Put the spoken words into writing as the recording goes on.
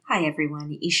Hi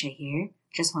everyone, Isha here.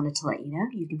 Just wanted to let you know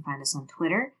you can find us on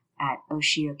Twitter at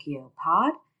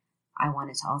OshiokyoPod. I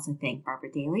wanted to also thank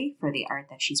Barbara Daly for the art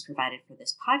that she's provided for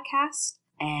this podcast.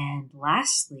 And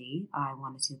lastly, I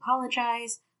wanted to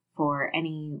apologize for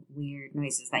any weird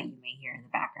noises that you may hear in the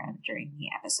background during the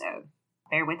episode.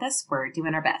 Bear with us, we're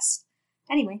doing our best.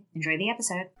 Anyway, enjoy the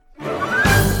episode.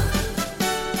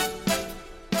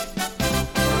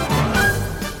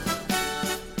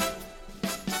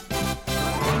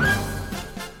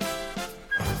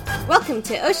 Welcome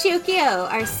to Oshiokyo,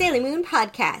 our Sailor Moon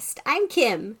podcast. I'm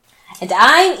Kim. And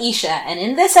I'm Isha, and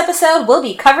in this episode, we'll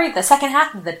be covering the second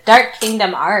half of the Dark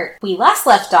Kingdom arc. We last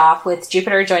left off with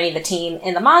Jupiter joining the team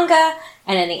in the manga,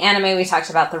 and in the anime we talked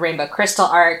about the Rainbow Crystal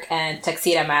arc and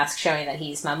Tuxedo Mask showing that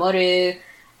he's Mamoru,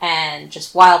 and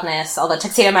just wildness, although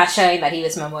Tuxedo Mask showing that he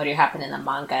was Mamoru happened in the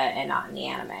manga and not in the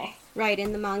anime. Right,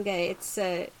 in the manga it's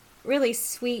a really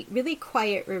sweet, really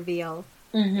quiet reveal.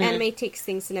 Mm-hmm. Anime takes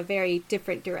things in a very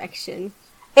different direction.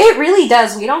 It really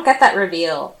does. We don't get that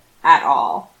reveal at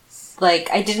all. Like,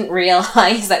 I didn't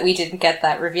realize that we didn't get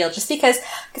that reveal just because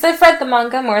I've read the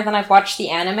manga more than I've watched the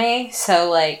anime, so,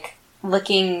 like,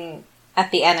 looking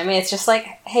at the anime, it's just like,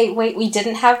 hey, wait, we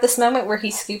didn't have this moment where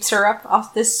he scoops her up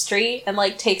off this street and,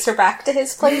 like, takes her back to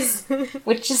his place,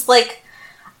 which is, like,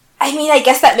 I mean, I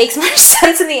guess that makes more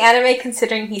sense in the anime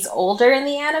considering he's older in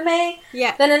the anime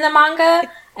than in the manga,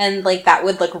 and, like, that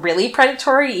would look really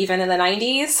predatory even in the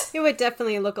 90s. It would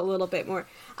definitely look a little bit more.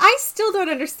 I still don't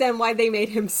understand why they made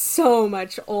him so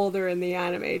much older in the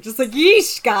anime. Just like,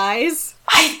 yeesh, guys.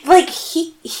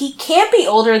 He can't be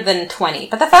older than 20,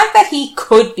 but the fact that he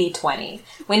could be 20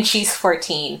 when she's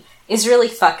 14 is really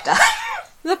fucked up.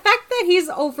 The fact that he's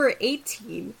over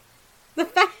 18. The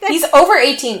fact that he's over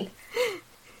 18.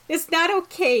 It's not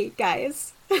okay,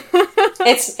 guys.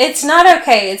 It's not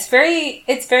okay. It's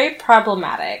very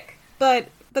problematic. But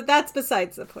that's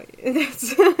besides the point.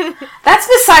 That's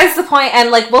besides the point,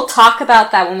 and, like, we'll talk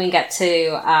about that when we get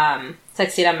to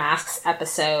Tuxedo Mask's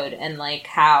episode, and, like,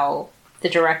 how the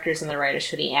directors and the writers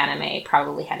for the anime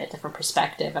probably had a different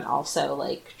perspective, and also,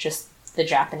 like, just the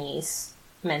Japanese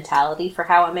mentality for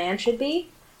how a man should be.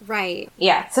 Right.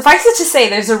 Yeah. Suffice it to say,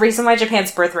 there's a reason why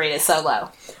Japan's birth rate is so low.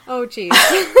 Oh, jeez.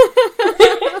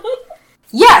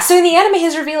 Yeah, so in the anime,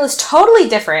 his reveal is totally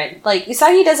different. Like,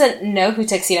 Usagi doesn't know who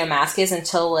Tuxedo Mask is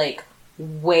until, like,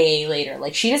 way later.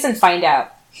 Like, she doesn't find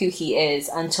out who he is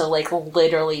until, like,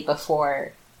 literally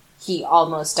before he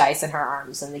almost dies in her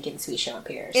arms and the Ginsui show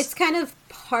appears. It's kind of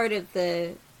part of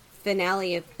the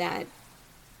finale of that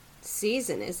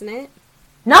season, isn't it?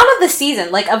 Not of the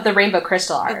season, like, of the Rainbow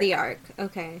Crystal arc. Of the arc,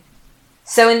 okay.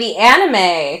 So in the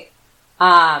anime,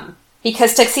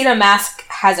 because Tuxedo Mask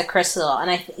has a crystal,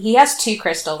 and he has 2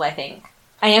 crystals, I think.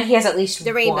 I know he has at least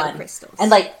the one. The rainbow crystals. And,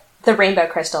 like, the rainbow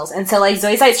crystals. And so, like,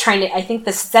 Zoisite's trying to... I think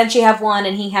the Senshi have one,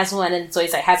 and he has one, and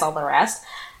Zoisite has all the rest.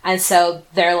 And so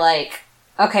they're like,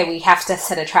 okay, we have to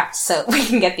set a trap so we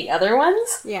can get the other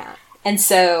ones. Yeah. And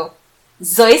so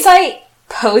Zoisite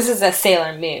poses as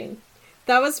Sailor Moon.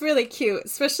 That was really cute,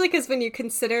 especially because when you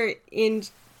consider in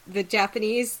the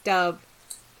Japanese dub,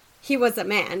 he was a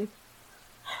man.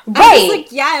 Right. I was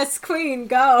like, yes, queen,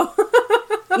 go.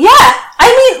 Yeah,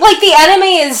 I mean, like, the anime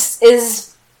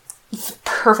is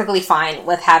perfectly fine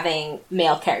with having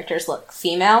male characters look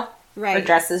female, right, or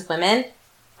dress as women,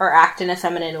 or act in a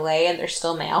feminine way, and they're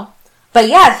still male. But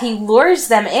yeah, he lures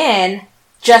them in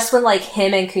just when, like,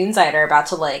 him and Kunzite are about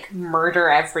to, like, murder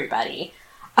everybody.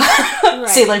 Right.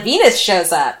 Sailor Venus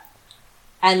shows up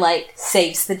and, like,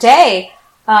 saves the day.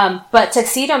 But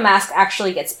Tuxedo Mask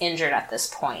actually gets injured at this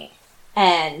point.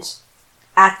 And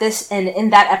in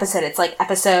that episode, it's, like,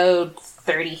 episode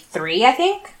 33, I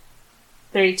think?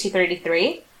 32,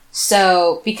 33.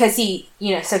 So, because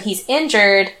he's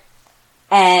injured,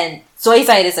 and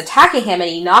Zoisite is attacking him, and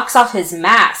he knocks off his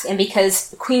mask, and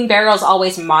because Queen Beryl's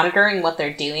always monitoring what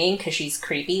they're doing, because she's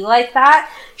creepy like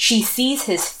that, she sees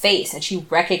his face, and she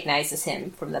recognizes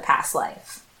him from the past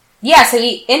life. Yeah, so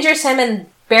he injures him, and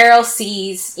Beryl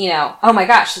sees, oh my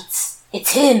gosh,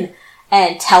 it's him,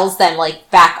 and tells them,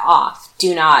 like, back off,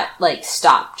 do not, like,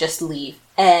 stop, just leave.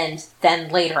 And then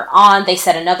later on, they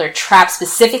set another trap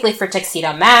specifically for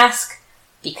Tuxedo Mask,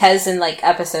 because in, like,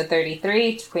 episode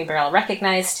 33, Queen Beryl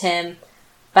recognized him.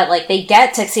 But, like, they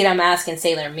get Tuxedo Mask and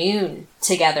Sailor Moon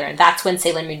together, and that's when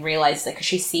Sailor Moon realizes it, because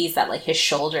she sees that, like, his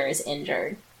shoulder is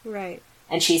injured. Right.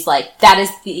 And she's like,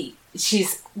 she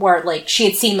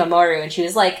had seen Mamoru, and she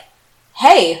was like,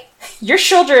 hey, your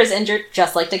shoulder is injured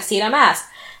just like Tuxedo Mask.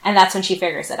 And that's when she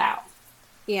figures it out.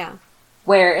 Yeah.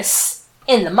 Whereas,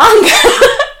 in the manga,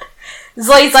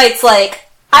 Zoisite's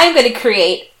like, I'm gonna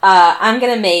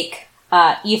make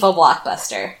Evil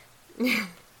Blockbuster.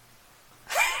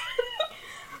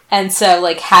 And so,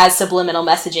 like, has subliminal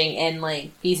messaging in,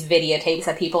 like, these videotapes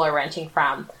that people are renting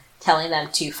from, telling them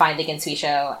to find the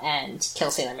Ginsuisho and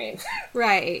kill Sailor Moon.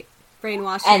 Right.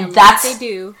 Brainwashing And them that's... like they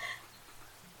do.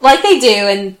 Like they do,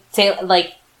 and,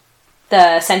 like,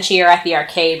 the Senshi are at the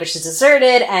arcade, which is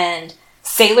deserted, and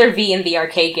Sailor V in the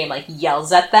arcade game, like,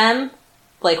 yells at them.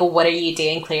 Like, what are you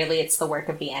doing? Clearly it's the work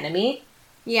of the enemy.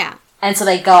 Yeah. And so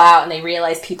they go out and they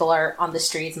realize people are on the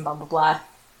streets and blah, blah, blah.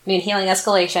 Moon healing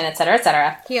escalation, etc.,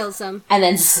 etc. Heals them. And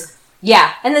then,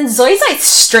 and then Zoisite's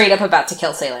straight up about to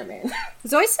kill Sailor Moon.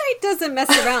 Zoisite doesn't mess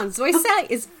around.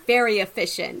 Zoisite is very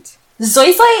efficient.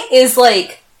 Zoisite is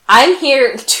like, I'm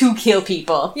here to kill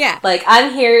people. Yeah. Like,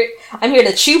 I'm here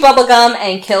to chew bubblegum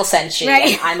and kill Senshi,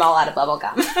 right. and I'm all out of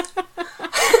bubblegum.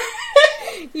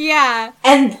 Yeah.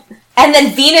 And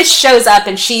then Venus shows up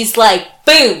and she's like,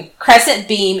 boom, crescent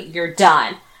beam, you're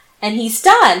done. And he's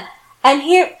done.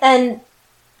 And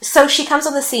so she comes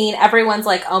on the scene, everyone's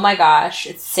like, oh my gosh,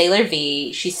 it's Sailor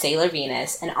V, she's Sailor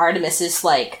Venus, and Artemis is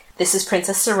like, this is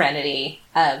Princess Serenity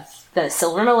of the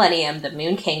Silver Millennium, the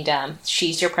Moon Kingdom,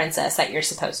 she's your princess that you're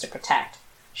supposed to protect.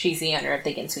 She's the owner of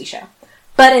the Ginsuisho.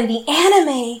 But in the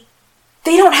anime,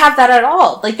 they don't have that at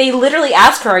all. Like, they literally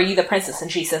ask her, are you the princess?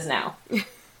 And she says no.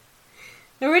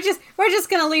 We're just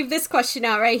gonna leave this question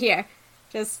out right here.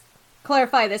 Just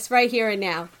clarify this right here and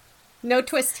now. No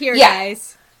twist here,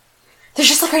 guys. They're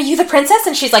just like, are you the princess?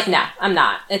 And she's like, no, I'm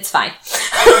not. It's fine.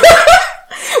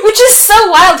 Which is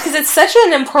so wild, because it's such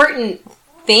an important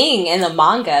thing in the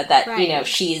manga that, right. you know,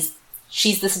 she's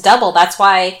this double. That's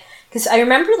why, because I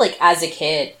remember, like, as a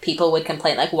kid, people would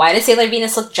complain, like, why does Sailor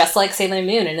Venus look just like Sailor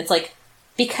Moon? And it's like,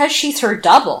 because she's her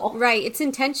double. Right, it's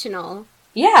intentional.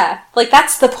 Yeah, like,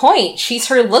 that's the point. She's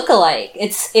her lookalike.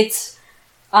 It's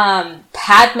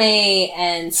Padme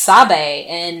and Sabe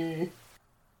in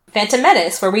Phantom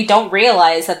Menace, where we don't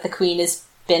realize that the queen has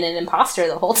been an imposter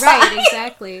the whole time. Right,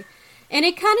 exactly. And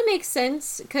it kind of makes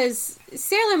sense, because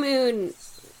Sailor Moon,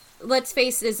 let's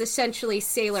face it, is essentially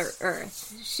Sailor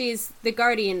Earth. She's the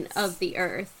guardian of the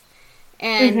Earth.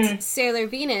 And Sailor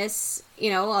Venus, you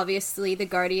know, obviously the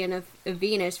guardian of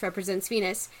Venus represents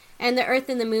Venus. And the Earth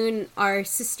and the Moon are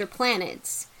sister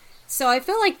planets. So I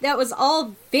feel like that was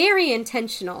all very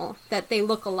intentional, that they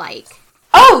look alike.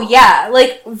 Oh, yeah.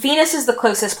 Like, Venus is the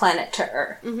closest planet to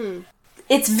Earth. Mm-hmm.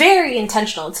 It's very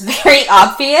intentional. It's very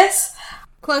obvious.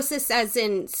 Closest as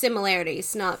in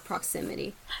similarities, not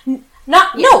proximity.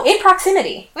 No, in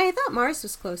proximity. Wait, I thought Mars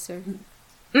was closer.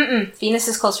 Venus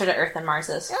is closer to Earth than Mars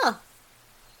is. Oh.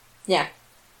 Yeah.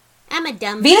 I'm a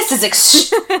dumb... Venus is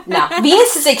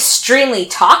Venus is extremely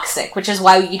toxic, which is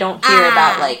why you don't hear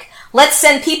about, like, let's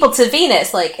send people to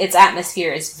Venus. Like, its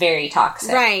atmosphere is very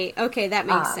toxic. Right, okay, that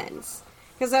makes sense.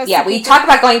 We talk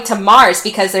about going to Mars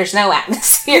because there's no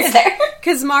atmosphere there.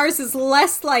 Because Mars is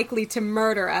less likely to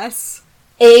murder us.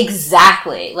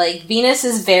 Exactly. Like, Venus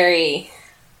is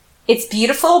it's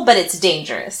beautiful, but it's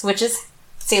dangerous, which is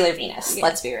Sailor Venus,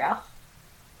 let's be real.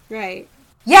 Right.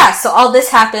 Yeah, so all this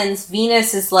happens,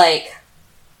 Venus is like,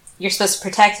 you're supposed to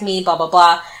protect me, blah, blah,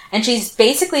 blah. And she's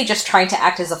basically just trying to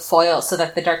act as a foil so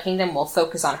that the Dark Kingdom will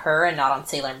focus on her and not on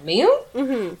Sailor Moon.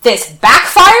 Mm-hmm. This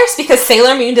backfires because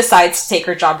Sailor Moon decides to take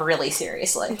her job really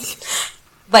seriously.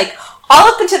 Like, all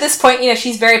up until this point, you know,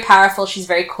 she's very powerful, she's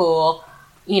very cool,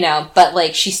 you know, but,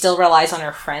 like, she still relies on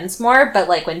her friends more. But,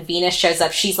 like, when Venus shows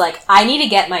up, she's like, I need to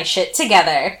get my shit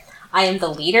together. I am the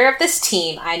leader of this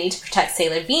team. I need to protect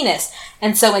Sailor Venus.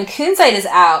 And so when Kunzite is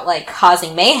out, like,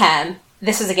 causing mayhem,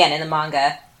 this is, again, in the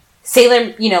manga,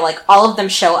 Sailor, you know, like, all of them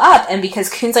show up, and because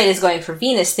Kunzite is going for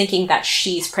Venus, thinking that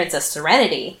she's Princess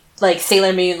Serenity, like,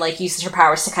 Sailor Moon, like, uses her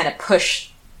powers to kind of push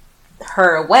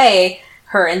her away,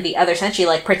 her and the other Senshi,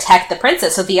 like, protect the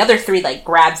princess. So the other three, like,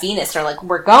 grab Venus, they're like,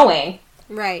 we're going.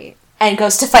 Right. And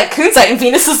goes to fight Kunzite, and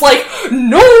Venus is like,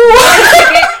 no!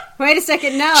 Wait a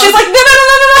second, no. She's like, no.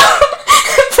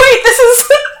 Wait, this is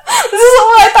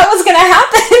what I thought was gonna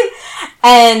happen.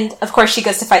 And, of course, she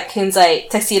goes to fight Kunzite.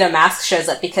 Tuxedo Mask shows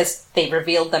up because they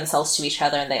revealed themselves to each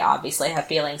other and they obviously have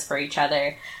feelings for each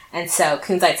other. And so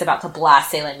Kunzite's about to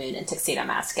blast Sailor Moon and Tuxedo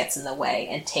Mask gets in the way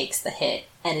and takes the hit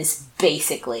and is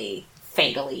basically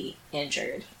fatally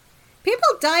injured.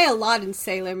 People die a lot in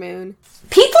Sailor Moon.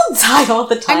 People die all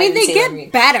the time. I mean, they in get Moon.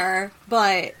 better,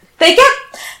 but... They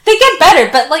get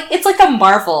better, but, like, it's like a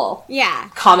Marvel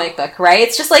comic book, right?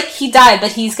 It's just like, he died,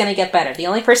 but he's gonna get better. The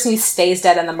only person who stays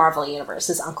dead in the Marvel universe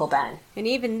is Uncle Ben. And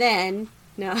even then,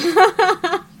 no.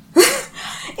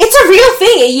 It's a real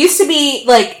thing. It used to be,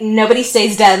 like, nobody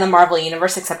stays dead in the Marvel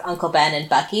universe except Uncle Ben and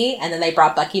Bucky, and then they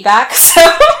brought Bucky back, so...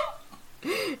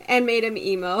 And made him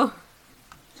emo.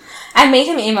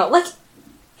 Like,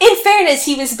 in in fairness,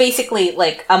 he was basically,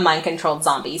 like, a mind-controlled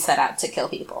zombie set out to kill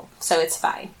people. So it's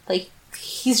fine. Like,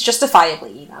 he's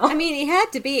justifiably, you know? I mean, he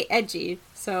had to be edgy,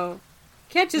 so...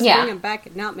 Can't just bring him back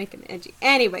and not make him edgy.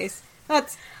 Anyways,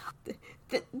 that's...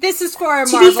 this is for our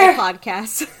Marvel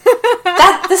podcast.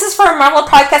 This is for a Marvel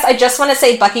podcast. I just want to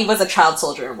say Bucky was a child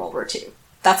soldier in World War II.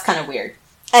 That's kind of weird.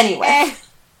 Anyway.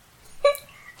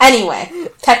 Anyway,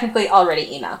 technically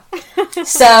already emo.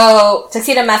 So,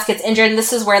 Tuxedo Mask gets injured, and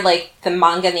this is where, like, the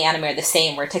manga and the anime are the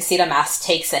same, where Tuxedo Mask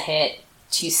takes a hit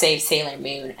to save Sailor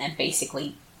Moon and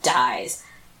basically dies.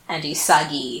 And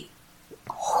Usagi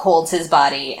holds his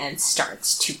body and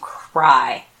starts to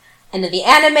cry. And in the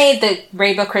anime, the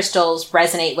rainbow crystals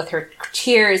resonate with her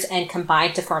tears and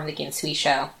combine to form the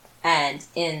Ginsuisho. And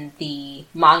in the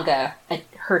manga,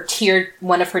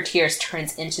 one of her tears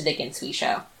turns into the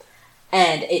Ginsuisho.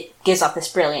 And it gives off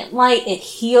this brilliant light, it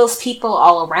heals people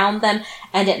all around them,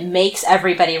 and it makes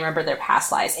everybody remember their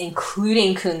past lives,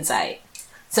 including Kunzite.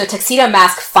 So Tuxedo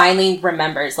Mask finally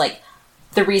remembers, like,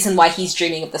 the reason why he's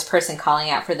dreaming of this person calling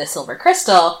out for the silver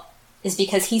crystal is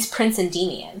because he's Prince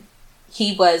Endymion.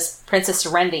 He was Princess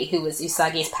Serenity, who was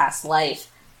Usagi's past life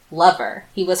lover.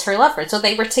 He was her lover, so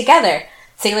they were together.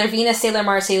 Sailor Venus, Sailor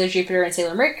Mars, Sailor Jupiter, and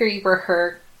Sailor Mercury were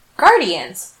her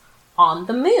guardians on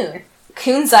the moon.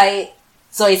 Kunzite,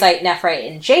 Zoisite, Nephrite,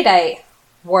 and Jadeite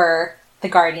were the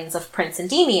guardians of Prince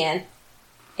Endymion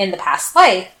in the past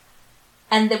life.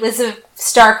 And there was a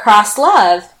star-crossed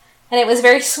love, and it was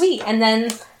very sweet. And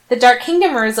then the Dark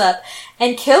Kingdom rose up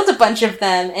and killed a bunch of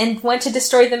them and went to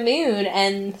destroy the moon.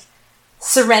 And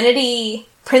Serenity,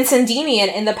 Prince Endymion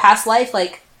in the past life,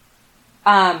 like,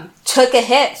 took a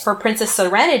hit for Princess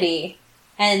Serenity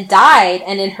and died.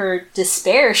 And in her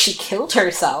despair, she killed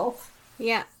herself.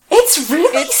 Yeah. It's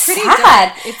really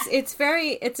sad.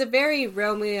 It's a very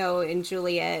Romeo and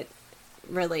Juliet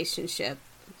relationship,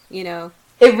 you know.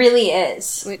 It really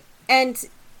is. And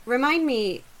remind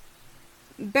me,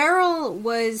 Beryl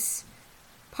was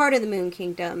part of the Moon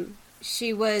Kingdom.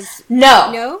 She was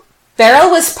no.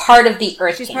 Beryl was part of the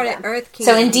Earth Kingdom. She's part of Earth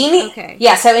Kingdom.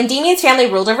 So Endymion's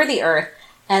family ruled over the Earth,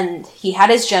 and he had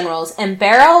his generals, and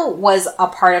Beryl was a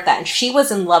part of that, and she was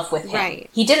in love with him. Right.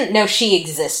 He didn't know she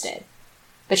existed.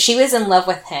 But she was in love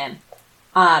with him,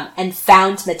 and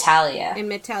found Metalia. And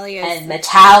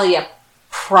Metalia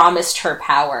promised her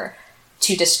power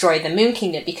to destroy the Moon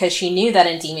Kingdom because she knew that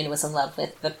Endymion was in love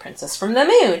with the princess from the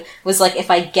moon. It was like,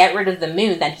 if I get rid of the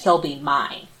moon, then he'll be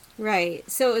mine. Right.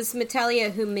 So it was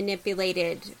Metalia who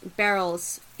manipulated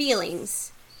Beryl's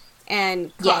feelings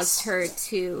and caused her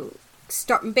to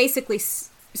start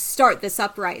this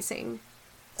uprising.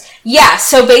 Yeah,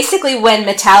 so basically when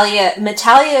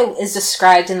Metalia is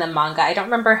described in the manga, I don't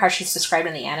remember how she's described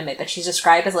in the anime, but she's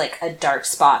described as like a dark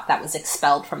spot that was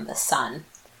expelled from the sun.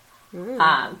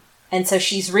 And so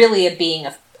she's really a being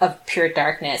of pure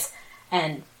darkness.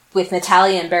 And with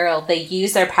Metalia and Beryl, they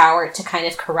use their power to kind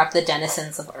of corrupt the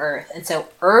denizens of Earth. And so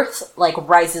Earth, like,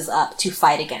 rises up to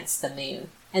fight against the moon.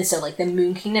 And so, like, the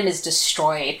Moon Kingdom is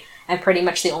destroyed, and pretty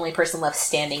much the only person left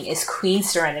standing is Queen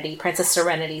Serenity, Princess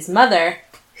Serenity's mother,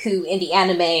 who in the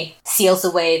anime seals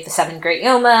away the seven great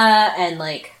Yoma and,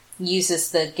 like,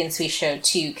 uses the Ginsuisho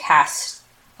to cast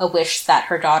a wish that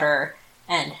her daughter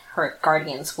and her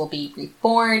guardians will be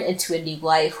reborn into a new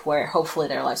life where hopefully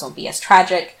their lives won't be as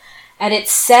tragic. And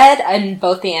it's said in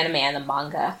both the anime and the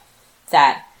manga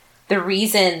that the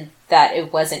reason that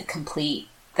it wasn't complete,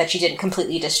 that she didn't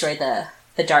completely destroy the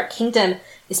Dark Kingdom,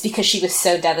 is because she was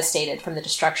so devastated from the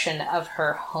destruction of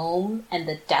her home and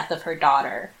the death of her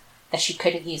daughter that she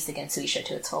couldn't use the Ginsuisho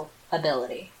to its full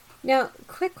ability. Now,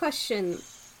 quick question.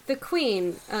 The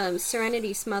queen,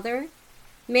 Serenity's mother,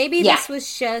 maybe this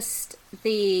was just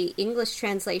the English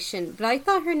translation, but I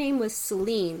thought her name was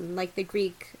Selene, like the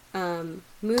Greek moon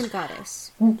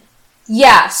goddess.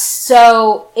 Yeah,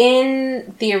 so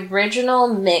in the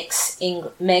original mix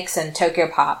and Tokyo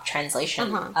Pop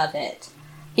translation of it,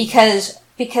 because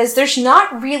there's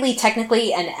not really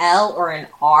technically an L or an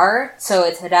R, so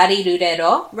it's Rari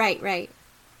Rurero. Right.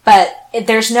 But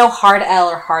there's no hard L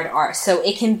or hard R, so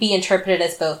it can be interpreted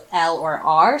as both L or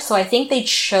R. So I think they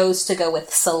chose to go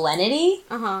with Selenity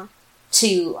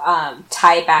to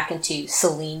tie back into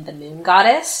Selene, the moon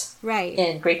goddess,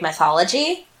 in Greek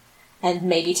mythology, and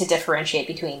maybe to differentiate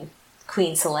between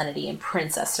Queen Selenity and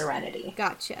Princess Serenity.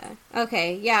 Gotcha.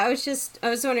 Okay, yeah, I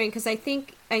was wondering because I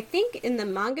think in the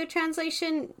manga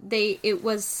translation it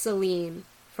was Selene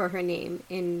for her name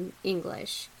in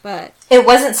English, but it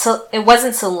wasn't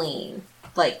Selene,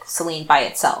 like Selene by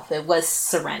itself. It was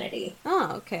Serenity.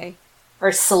 Oh, okay.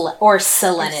 Or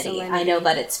Selenity. I know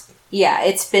that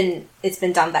it's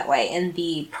been done that way in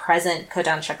the present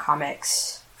Kodansha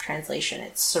comics translation.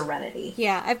 It's Serenity.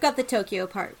 Yeah, I've got the Tokyo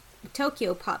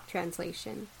Pop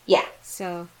translation. Yeah.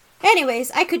 So,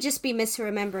 anyways, I could just be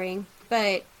misremembering,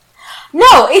 but...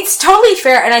 No, it's totally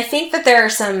fair, and I think that there are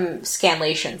some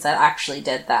scanlations that actually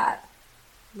did that.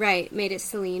 Right, made it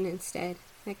Celine instead.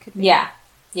 That could be. Yeah,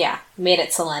 made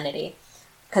it Selenity.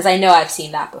 Because I know I've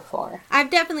seen that before. I've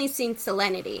definitely seen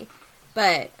Selenity,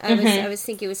 but I was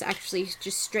thinking it was actually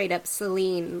just straight up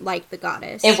Celine, like the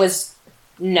goddess. It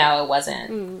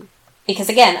wasn't. Because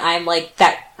again, I'm like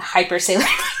that hyper sailor.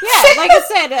 Yeah, like I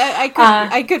said,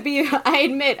 I could be, I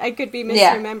admit, I could be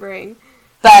misremembering. Yeah.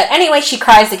 But anyway, she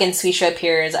cries again, Suisha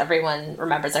appears, everyone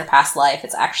remembers their past life.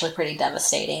 It's actually pretty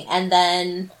devastating. And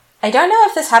then, I don't know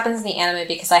if this happens in the anime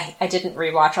because I didn't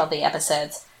rewatch all the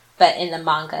episodes, but in the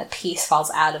manga, Peace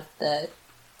falls out of the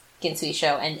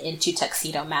Ginsuisho and into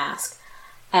Tuxedo Mask.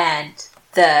 And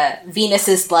the Venus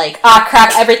is like, ah,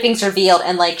 crap, everything's revealed,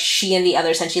 and like, she and the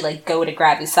other Senshi like go to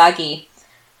grab Usagi.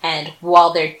 And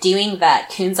while they're doing that,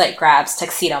 Kunzite grabs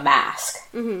Tuxedo Mask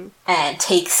and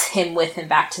takes him with him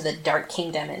back to the Dark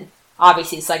Kingdom. And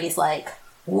obviously, Usagi's like,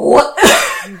 what?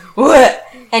 What?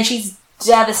 And she's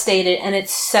devastated, and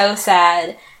it's so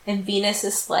sad. And Venus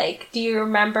is like, do you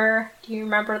remember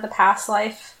the past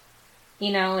life?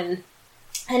 You know, and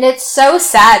it's so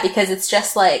sad because it's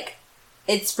just like,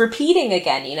 it's repeating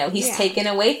again, you know, he's taken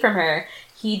away from her.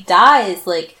 He dies,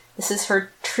 like, this is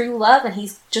her true love, and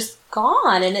he's just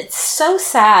gone, and it's so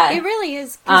sad. It really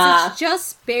is, because it's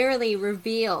just barely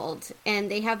revealed,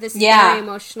 and they have this very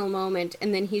emotional moment,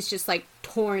 and then he's just, like,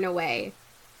 torn away.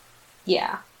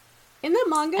 Yeah. In the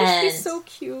manga, she's so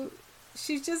cute.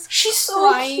 She's so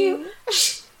crying.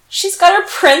 Cute. She's got her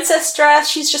princess dress.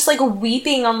 She's just, like,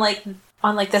 weeping on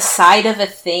the side of a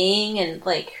thing, and,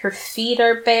 like, her feet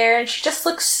are bare, and she just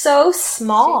looks so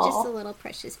small. She's just a little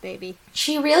precious baby.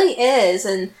 She really is,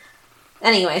 and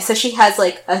anyway, so she has,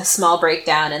 like, a small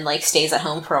breakdown and, like, stays at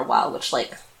home for a while, which,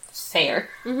 like, fair.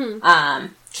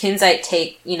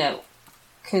 Kunzite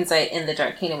in the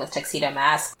Dark Kingdom with Tuxedo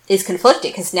Mask is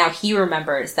conflicted, because now he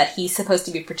remembers that he's supposed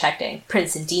to be protecting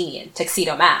Prince Endymion,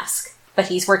 Tuxedo Mask, but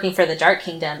he's working for the Dark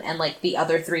Kingdom, and, like, the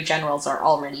other 3 generals are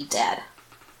already dead.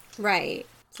 Right.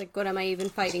 It's like, what am I even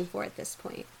fighting for at this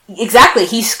point? Exactly.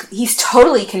 He's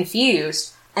totally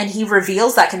confused, and he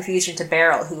reveals that confusion to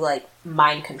Beryl, who, like,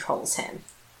 mind controls him.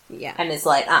 Yeah. And is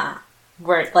like,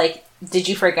 we're, like, did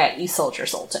you forget you sold your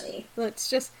soul to me? Let's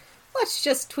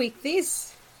just tweak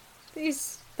these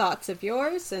thoughts of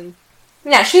yours, and...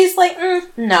 Yeah, she's like,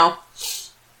 no.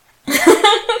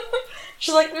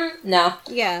 She's like, no.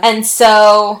 Yeah. And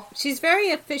so... She's very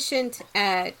efficient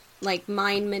at, like,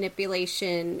 mind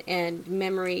manipulation and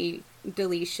memory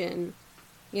deletion,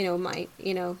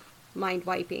 mind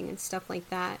wiping and stuff like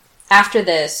that. After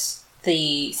this,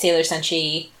 the Sailor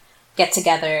Senshi get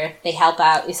together, they help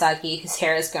out Usagi, whose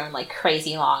hair is grown, like,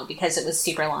 crazy long because it was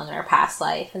super long in her past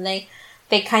life, and they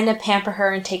kind of pamper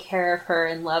her and take care of her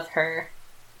and love her.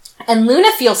 And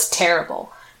Luna feels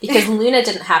terrible, because Luna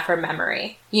didn't have her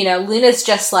memory. You know, Luna's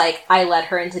just like, I led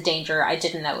her into danger, I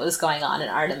didn't know what was going on, and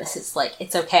Artemis is like,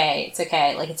 it's okay,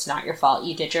 like, it's not your fault,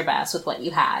 you did your best with what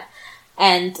you had.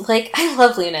 And, like, I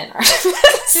love Luna and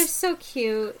Artemis. They're so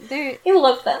cute. I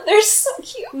love them, they're so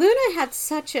cute. Luna had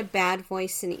such a bad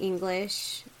voice in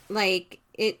English. Like,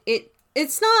 it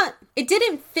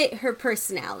didn't fit her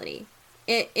personality.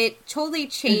 It totally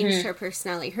changed her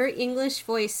personality. Her English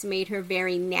voice made her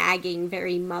very nagging,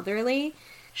 very motherly.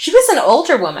 She was an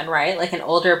older woman, right? Like an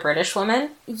older British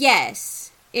woman?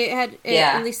 Yes. At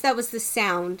least that was the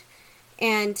sound.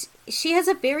 And she has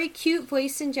a very cute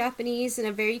voice in Japanese and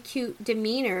a very cute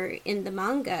demeanor in the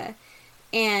manga.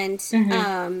 And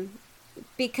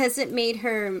because it made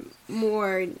her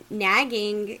more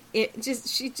nagging,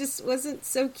 she just wasn't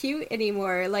so cute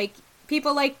anymore. Like,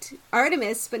 people liked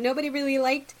Artemis, but nobody really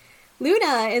liked Luna,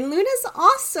 and Luna's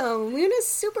awesome. Luna's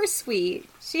super sweet.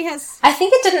 I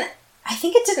think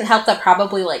it didn't help that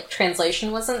probably, like,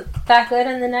 translation wasn't that good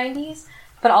in the 90s,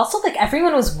 but also, like,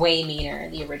 everyone was way meaner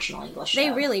in the original English show.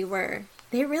 They really were.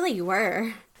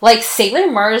 Like, Sailor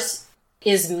Mars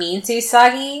is mean to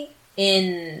Usagi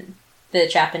in the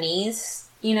Japanese,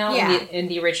 in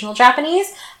the original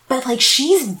Japanese, but, like,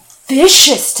 she's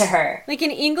vicious to her. Like,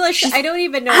 in English, I don't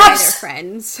even know why they're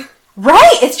friends.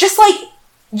 Right! It's just like,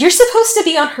 you're supposed to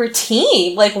be on her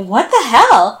team. Like, what the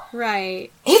hell? Right.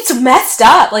 It's messed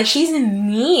up. Like, she's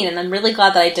mean, and I'm really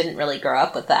glad that I didn't really grow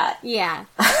up with that. Yeah.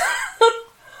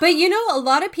 But, a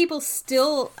lot of people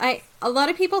found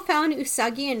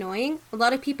Usagi annoying. A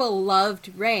lot of people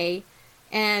loved Rei.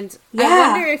 And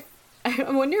I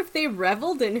wonder if they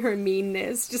reveled in her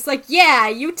meanness. Just like, yeah,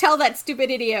 you tell that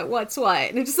stupid idiot what's what.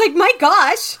 And it's just like, my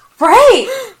gosh.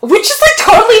 Right! Which is, like,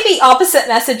 totally the opposite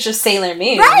message of Sailor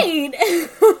Moon. Right!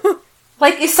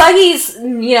 Like, Usagi's,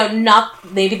 you know,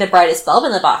 not maybe the brightest bulb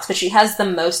in the box, but she has the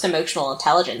most emotional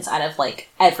intelligence out of, like,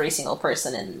 every single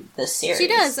person in this series. She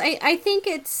does. I think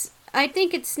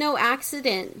it's no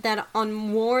accident that on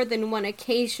more than one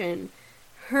occasion,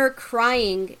 her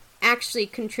crying actually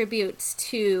contributes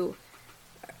to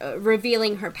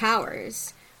revealing her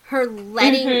powers. Her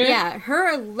letting,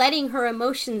 her letting her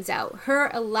emotions out. Her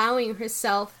allowing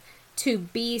herself to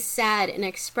be sad and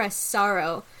express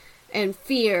sorrow and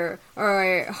fear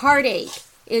or heartache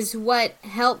is what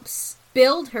helps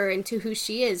build her into who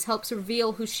she is, helps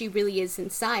reveal who she really is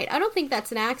inside. I don't think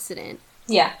that's an accident.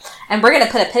 Yeah, and we're going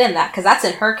to put a pin in that, because that's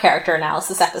in her character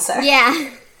analysis episode.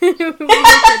 Yeah. We'll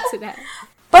get to that.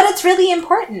 But it's really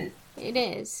important. It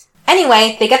is.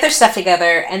 Anyway, they get their stuff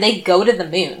together, and they go to the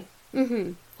moon.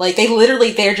 Mm-hmm. Like,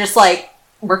 they're just like,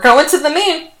 we're going to the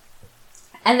moon.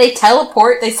 And they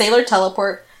sailor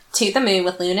teleport to the moon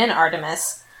with Luna and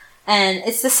Artemis. And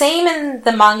it's the same in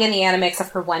the manga and the anime,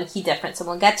 except for one key difference, and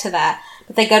we'll get to that.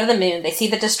 But they go to the moon, they see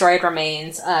the destroyed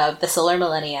remains of the Solar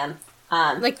Millennium.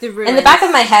 Like the ruins. In the back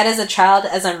of my head as a child,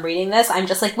 as I'm reading this, I'm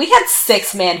just like, we had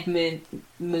 6 manned moon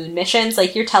missions.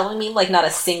 Like, you're telling me, like, not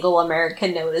a single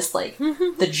American noticed, like,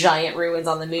 the giant ruins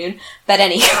on the moon? But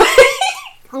anyway.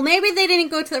 Well, maybe they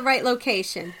didn't go to the right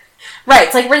location. Right,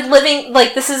 it's like we're living,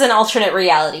 like, this is an alternate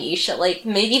reality. Like,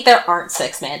 maybe there aren't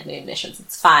 6 manned moon missions.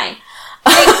 It's fine.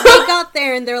 They got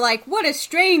there and they're like, what a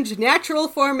strange natural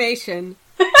formation.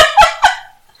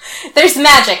 There's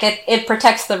magic. It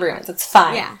protects the ruins. It's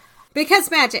fine. Yeah.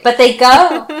 Because magic. But they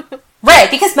go...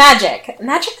 Right, because magic.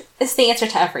 Magic is the answer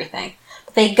to everything.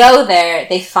 But they go there,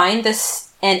 they find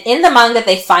this... And in the manga,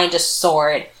 they find a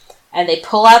sword. And they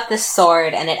pull out this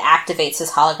sword, and it activates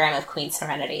this hologram of Queen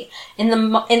Serenity. In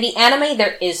the anime,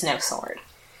 there is no sword.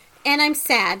 And I'm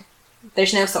sad.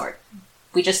 There's no sword.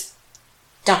 We just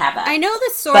don't have that. I know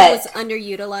the sword was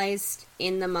underutilized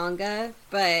in the manga,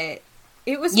 but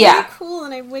it was really cool,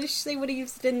 and I wish they would have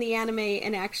used it in the anime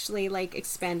and actually, like,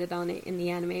 expanded on it in the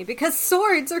anime, because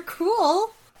swords are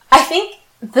cool. I think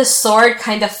the sword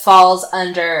kind of falls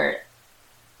under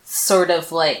sort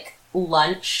of, like,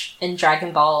 lunch in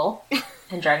Dragon Ball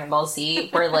and Dragon Ball Z,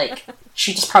 where, like,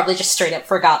 she just probably just straight up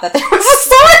forgot that there was a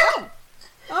sword.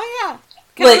 Oh yeah.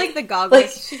 Because, like, the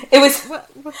goggles. Like, it was... What?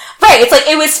 Right, it's like,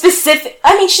 it was specific...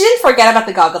 I mean, she didn't forget about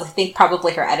the goggles. I think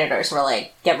probably her editors were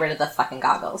like, get rid of the fucking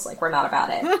goggles. Like, we're not about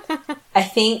it. I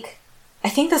think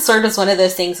the sword was one of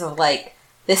those things of, like,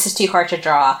 this is too hard to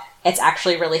draw. It's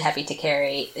actually really heavy to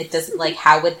carry. It doesn't, like,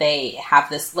 how would they have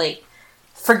this, like...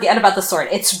 Forget about the sword.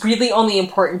 It's really only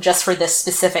important just for this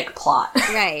specific plot.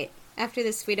 Right. After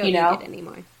this, we don't need it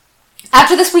anymore.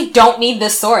 After this, we don't need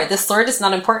this sword. This sword is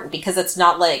not important because it's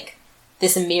not, like...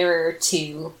 this mirror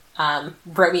to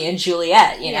Romeo and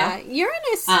Juliet, you know?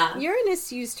 Yeah,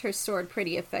 Uranus used her sword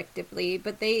pretty effectively,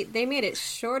 but they made it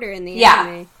shorter in the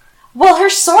anime. Well, her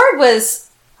sword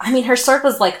was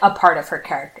like a part of her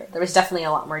character. There was definitely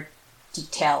a lot more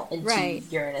detail into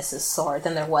Uranus's sword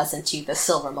than there was into the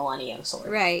Silver Millennium sword.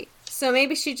 Right. So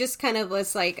maybe she just kind of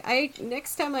was like,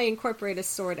 next time I incorporate a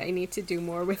sword, I need to do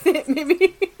more with it,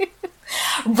 maybe.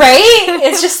 Right?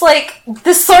 It's just like,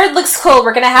 the sword looks cool,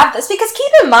 we're gonna have this. Because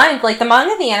keep in mind, like, the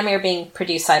manga and the anime are being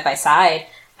produced side by side,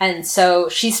 and so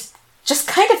she's just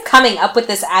kind of coming up with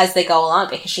this as they go along,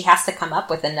 because she has to come up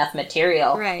with enough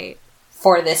material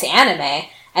for this anime.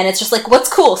 And it's just like,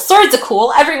 what's cool? Swords are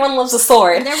cool, everyone loves a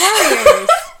sword. And they're warriors.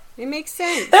 It makes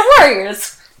sense. They're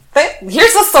warriors.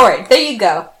 Here's a sword, there you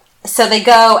go. So they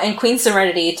go, and Queen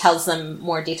Serenity tells them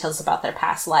more details about their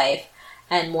past life,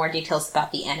 and more details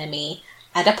about the enemy,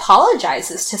 and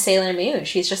apologizes to Sailor Moon.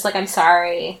 She's just like, I'm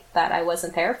sorry that I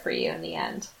wasn't there for you in the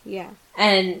end. Yeah.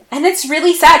 And it's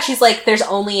really sad. She's like, there's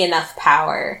only enough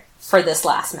power for this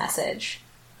last message.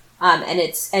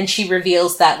 And she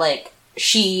reveals that, like,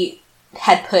 she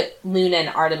had put Luna and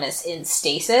Artemis in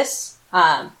stasis,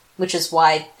 which is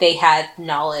why they had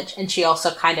knowledge, and she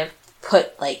also kind of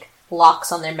put, like,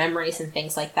 locks on their memories and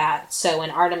things like that. So when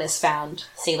Artemis found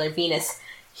Sailor Venus,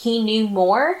 he knew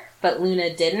more, but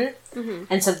Luna didn't. Mm-hmm.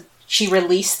 And so she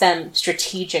released them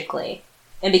strategically.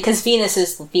 And because Venus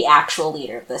is the actual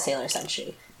leader of the Sailor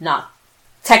Senshi,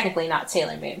 technically not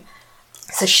Sailor Moon.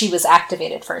 So she was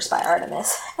activated first by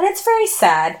Artemis. And it's very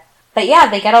sad. But yeah,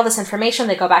 they get all this information,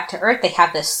 they go back to Earth, they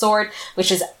have this sword,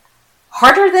 which is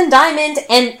harder than diamond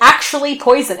and actually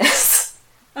poisonous.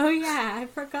 Oh yeah, I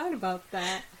forgot about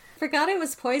that. forgot it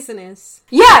was poisonous.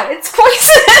 Yeah, it's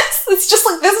poisonous! It's just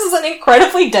like, this is an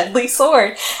incredibly deadly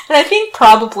sword. And I think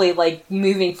probably, like,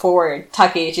 moving forward,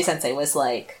 Takeuchi-sensei was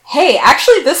like, hey,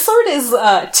 actually, this sword is,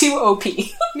 too OP.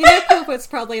 Minako was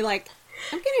probably like,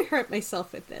 I'm gonna hurt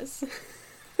myself with this.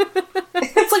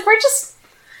 It's like,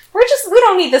 we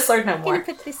don't need this sword no more. I'm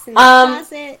gonna put this in the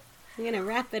closet. I'm gonna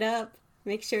wrap it up.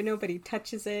 Make sure nobody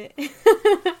touches it.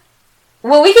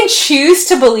 What we can choose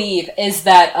to believe is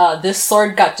that this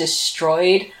sword got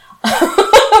destroyed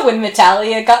when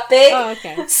Metalia got big. Oh,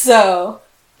 okay. So,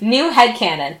 new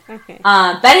headcanon. Okay.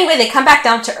 But anyway, they come back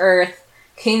down to Earth.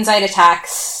 Kunzite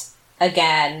attacks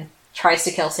again, tries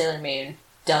to kill Sailor Moon,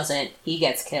 doesn't. He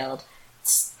gets killed.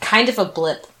 It's kind of a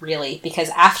blip, really, because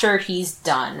after he's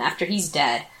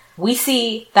dead, we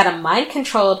see that a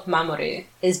mind-controlled Mamoru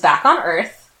is back on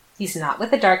Earth. He's not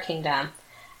with the Dark Kingdom,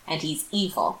 and he's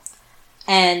evil.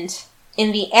 And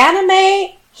in the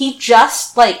anime, he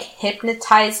just, like,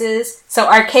 hypnotizes. So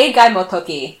Arcade Guy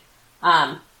Motoki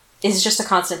is just a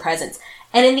constant presence.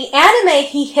 And in the anime,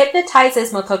 he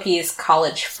hypnotizes Motoki's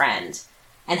college friend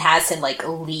and has him, like,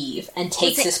 leave and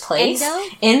takes his place.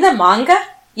 Endo? In the manga,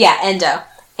 yeah, Endo.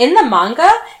 In the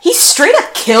manga, he straight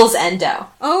up kills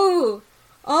Endo.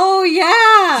 Oh,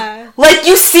 yeah! Like,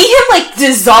 you see him, like,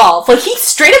 dissolve. Like, he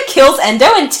straight up kills Endo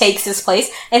and takes his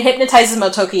place and hypnotizes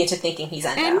Motoki into thinking he's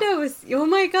Endo. Endo is... Oh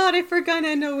my god, I forgot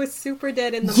Endo was super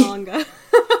dead in the manga.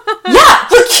 Yeah!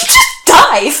 Like, he just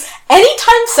dies!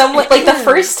 Anytime someone... Like, the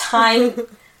first time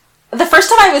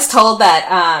I was told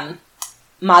that,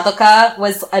 Madoka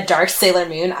was a dark Sailor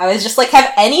Moon, I was just like,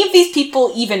 have any of these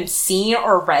people even seen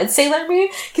or read Sailor Moon?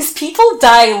 Because people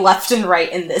die left and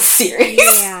right in this series.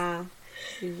 Yeah.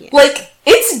 Like,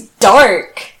 it's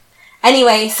dark.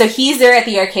 Anyway, so he's there at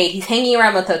the arcade. He's hanging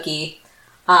around Motoki.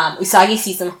 Usagi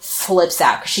sees him, flips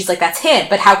out. Because she's like, that's him.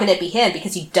 But how can it be him?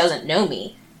 Because he doesn't know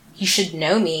me. He should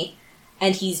know me.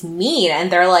 And he's mean.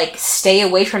 And they're like, stay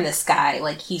away from this guy.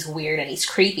 Like, he's weird and he's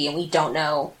creepy. And we don't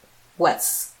know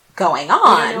what's going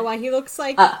on. I don't know why he looks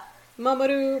like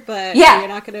Mamoru, but yeah.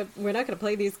 we're not gonna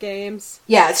play these games.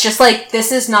 Yeah, it's just like,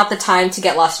 this is not the time to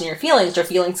get lost in your feelings. Your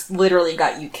feelings literally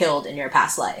got you killed in your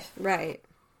past life. Right.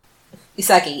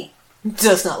 Usagi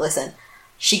does not listen.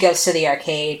 She goes to the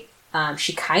arcade.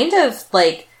 She kind of,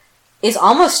 like, is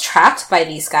almost trapped by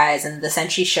these guys, and the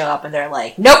Senshi show up and they're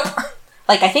like, nope!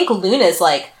 Like, I think Luna's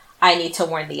like, I need to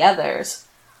warn the others.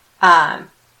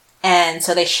 And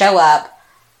so they show up.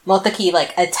 Motoki,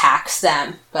 like, attacks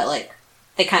them, but, like,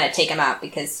 they kind of take him out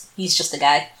because he's just a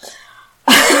guy.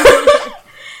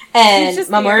 And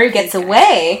Mamoru gets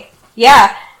away.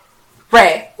 Yeah.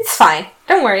 Right. It's fine.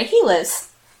 Don't worry. He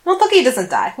lives. Motoki doesn't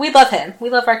die. We love him.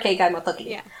 We love Arcade Guy Motoki.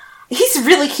 Yeah. He's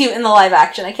really cute in the live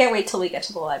action. I can't wait till we get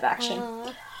to the live action.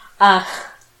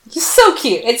 He's so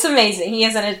cute. It's amazing. He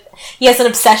has an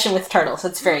obsession with turtles.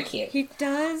 It's very cute. He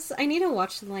does. I need to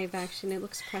watch the live action. It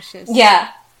looks precious.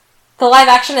 Yeah. The live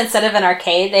action, instead of an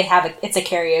arcade, it's a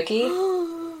karaoke.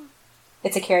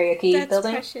 It's a karaoke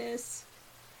building. That's precious.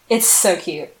 It's so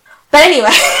cute. But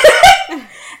anyway,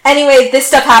 this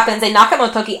stuff happens. They knock out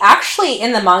Motoki. Actually,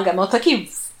 in the manga,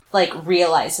 Motoki, like,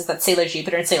 realizes that Sailor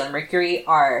Jupiter and Sailor Mercury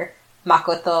are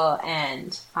Makoto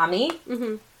and Ami.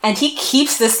 Mm-hmm. And he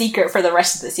keeps the secret for the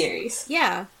rest of the series.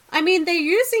 Yeah. I mean, they're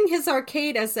using his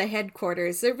arcade as the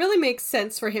headquarters. It really makes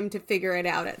sense for him to figure it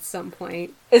out at some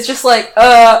point. It's just like,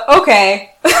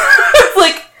 okay.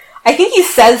 Like, I think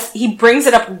he brings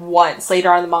it up once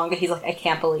later on in the manga. He's like, I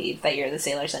can't believe that you're the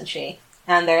Sailor Senshi.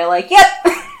 And they're like, yep.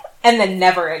 And then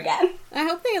never again. I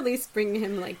hope they at least bring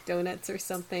him, like, donuts or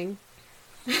something.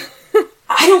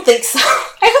 I don't think so.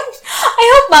 I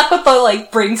hope Makoto,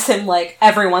 like, brings him, like,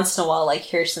 every once in a while, like,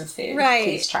 here's some food. Right.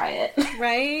 Please try it.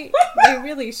 Right? They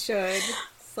really should.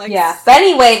 It's like... Yeah. But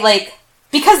anyway, like,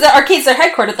 because the arcade's their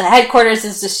headquarters, the headquarters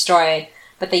is destroyed,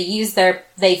 but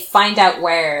they find out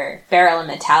where Beryl and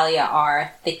Metalia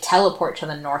are, they teleport to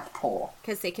the North Pole.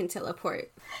 Because they can teleport.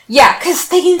 Yeah, because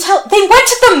they went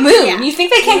to the moon! Yeah. You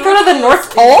think they can't go to the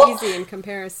North Pole? Easy in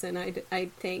comparison, I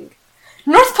think.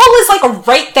 North Pole is, like,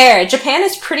 right there. Japan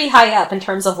is pretty high up in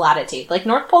terms of latitude. Like,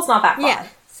 North Pole's not that far. Yeah,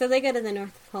 so they go to the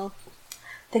North Pole.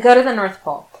 They go to the North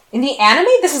Pole. In the anime,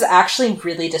 this is actually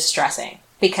really distressing.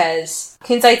 Because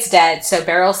Kunzite's dead, so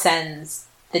Beryl sends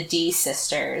the D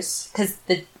sisters, because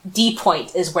the D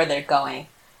point is where they're going.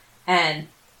 And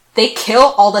they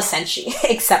kill all the Senshi,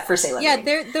 except for Sailor Moon. Yeah,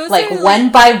 those like, are,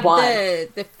 one by one.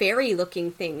 The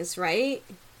fairy-looking things, right?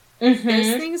 Mm-hmm.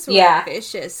 Those things were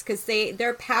vicious, because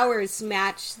their powers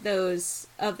match those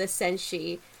of the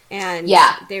Senshi. And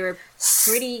Yeah. they were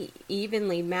pretty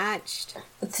evenly matched.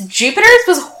 Jupiter's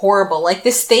was horrible. Like,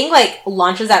 this thing, like,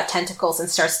 launches out tentacles and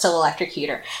starts to electrocute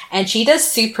her. And she does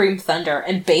Supreme Thunder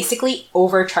and basically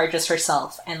overcharges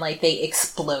herself. And, like, they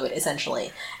explode,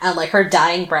 essentially. And, like, her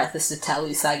dying breath is to tell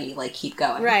Usagi, like, keep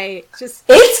going. Right. Just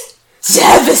It's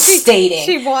devastating.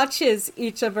 She watches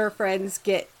each of her friends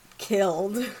get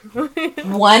killed.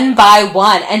 One by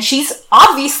one. And she's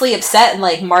obviously upset, and,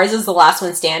 like, Mars is the last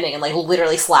one standing and, like,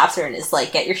 literally slaps her and is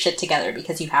like, get your shit together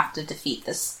because you have to defeat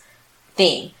this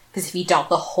thing. Because if you don't,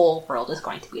 the whole world is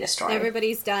going to be destroyed.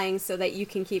 Everybody's dying so that you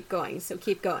can keep going, so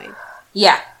keep going.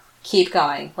 Yeah, keep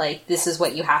going. Like, this is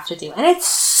what you have to do. And it's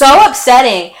so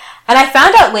upsetting. And I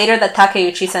found out later that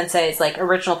Takeuchi Sensei's, like,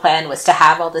 original plan was to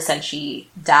have all the Senshi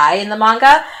die in the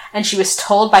manga, and she was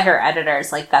told by her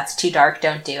editors, like, that's too dark,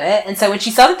 don't do it. And so when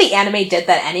she saw that the anime did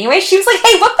that anyway, she was like,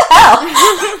 hey, what the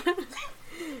hell?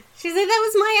 She said,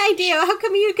 that was my idea, how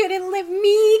come you couldn't let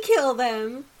me kill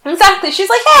them? Exactly. She's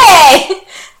like, hey,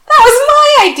 that was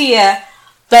my idea.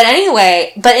 But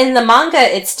anyway, but in the manga,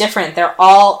 it's different. They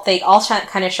all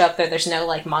kind of show up there. There's no,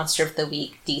 like, Monster of the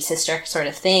Week, D-Sister sort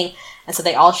of thing. And so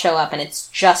they all show up, and it's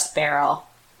just Beryl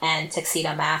and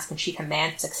Tuxedo Mask, and she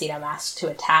commands Tuxedo Mask to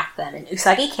attack them. And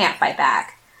Usagi can't fight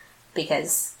back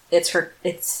because it's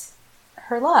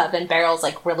her love, and Beryl's,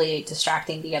 like, really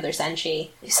distracting the other Senshi.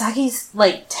 Usagi's,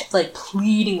 like,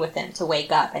 pleading with him to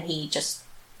wake up, and he just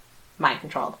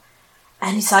mind-controlled.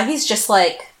 And Usagi's just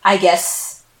like, I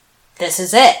guess this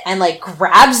is it, and, like,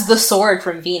 grabs the sword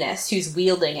from Venus, who's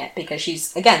wielding it, because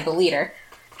she's, again, the leader.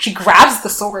 She grabs the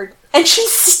sword, and she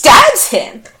stabs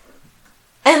him!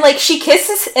 And, like, she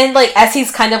kisses, and, like, as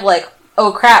he's kind of like,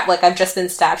 oh crap, like, I've just been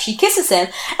stabbed, she kisses him,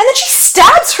 and then she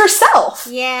stabs herself!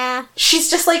 Yeah. She's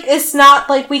just like, it's not,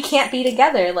 like, we can't be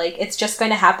together, like, it's just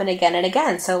going to happen again and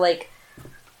again, so, like,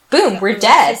 boom, we're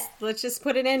dead. Let's just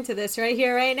put an end to this right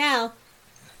here, right now.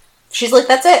 She's like,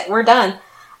 that's it, we're done.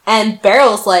 And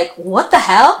Beryl's like, what the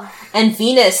hell? And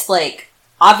Venus, like,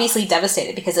 obviously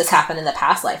devastated because this happened in the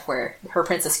past life where her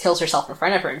princess kills herself in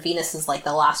front of her, and Venus is, like,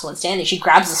 the last one standing. She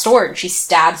grabs the sword and she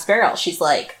stabs Beryl. She's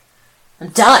like, I'm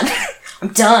done. I'm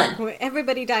done.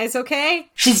 Everybody dies, okay?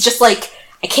 She's just like,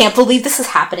 I can't believe this is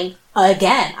happening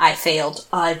again. I failed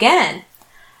again.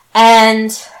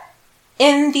 And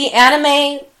in the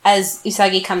anime, as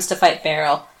Usagi comes to fight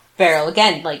Beryl,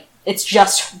 again, like, it's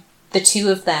just the two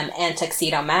of them and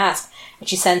Tuxedo Mask, and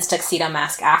she sends Tuxedo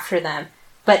Mask after them.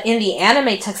 But in the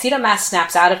anime, Tuxedo Mask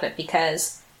snaps out of it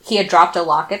because he had dropped a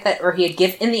locket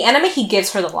in the anime, he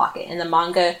gives her the locket. In the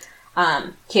manga,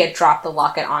 he had dropped the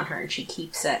locket on her and she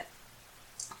keeps it.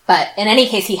 But in any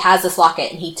case, he has this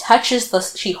locket and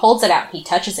she holds it out, he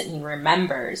touches it and he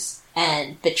remembers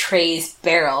and betrays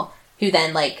Beryl, who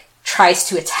then, like, tries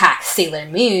to attack Sailor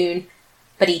Moon,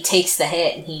 but he takes the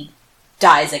hit and he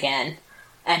dies again.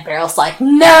 And Beryl's like,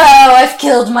 no, I've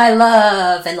killed my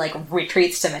love, and, like,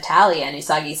 retreats to Metalia, and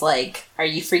Usagi's like, are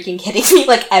you freaking kidding me?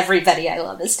 Like, everybody I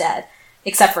love is dead,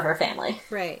 except for her family.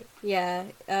 Right, yeah.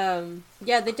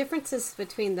 The differences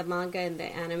between the manga and the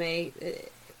anime,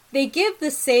 they give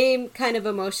the same kind of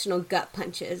emotional gut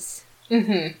punches.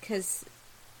 Mm-hmm. Because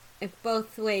in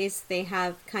both ways they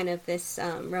have kind of this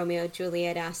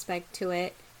Romeo-Juliet aspect to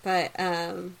it. But,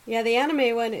 the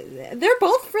anime one, they're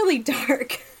both really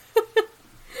dark.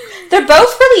 They're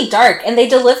both really dark, and they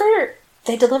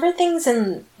deliver things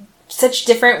in such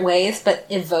different ways, but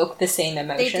evoke the same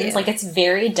emotions. Like, it's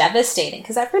very devastating,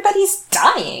 because everybody's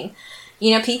dying.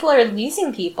 You know, people are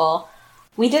losing people.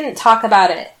 We didn't talk about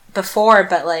it before,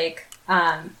 but, like,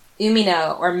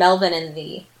 Umino, or Melvin in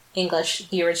the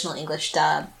original English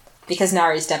dub, because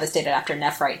Nari's devastated after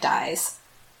Nephrite dies,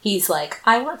 he's like,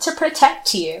 I want to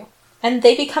protect you. And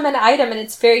they become an item, and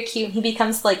it's very cute. He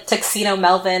becomes, like, Tuxedo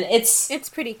Melvin. It's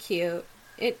pretty cute.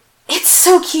 It's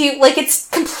so cute. Like, it's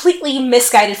completely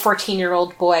misguided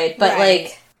 14-year-old boy, but, right.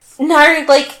 Like, Nari,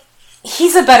 like,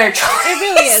 he's a better choice. It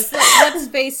really is. Let's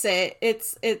face it.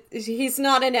 He's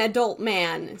not an adult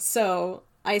man, so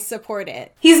I support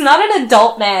it. He's not an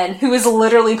adult man who is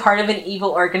literally part of an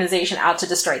evil organization out to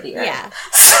destroy the Earth. Yeah.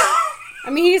 I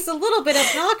mean, he's a little bit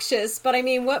obnoxious, but I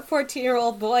mean, what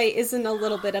 14-year-old boy isn't a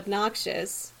little bit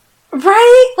obnoxious?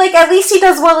 Right? Like, at least he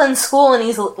does well in school, and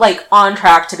he's, like, on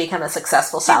track to become a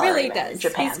successful salaryman in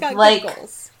Japan. He's got like, good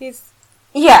goals.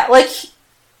 Yeah, like,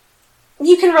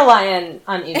 you can rely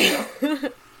on Uno.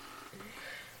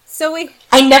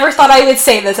 I never thought I would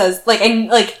say this as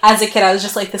a kid, I was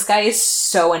just like, this guy is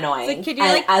so annoying. As a kid,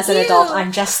 and as an adult,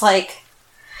 I'm just like,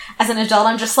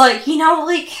 you know,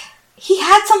 like, he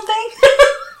had something.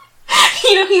 He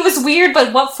he was weird,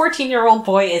 but what 14-year-old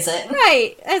boy is it?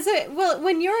 Right.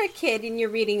 When you're a kid and you're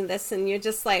reading this and you're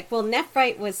just like, well,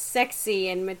 Nephrite was sexy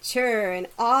and mature and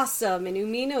awesome, and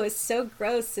Umino is so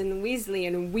gross and Weasley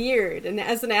and weird. And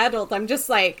as an adult, I'm just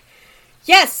like,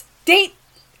 yes, date.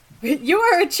 You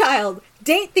are a child.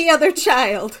 Date the other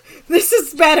child. This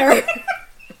is better.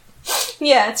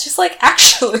 Yeah, it's just like,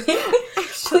 actually.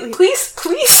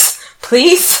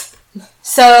 Please.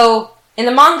 So, in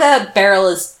the manga, Beryl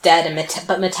is dead,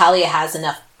 but Metalia has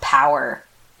enough power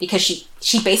because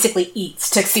she basically eats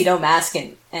Tuxedo Mask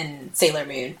and Sailor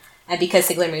Moon. And because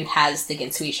Sailor Moon has the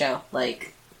Ginsuisho,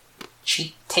 like,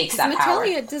 she takes that power.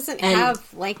 Metalia doesn't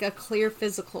have, like, a clear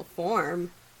physical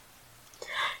form.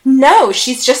 No,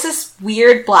 she's just this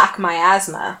weird black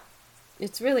miasma.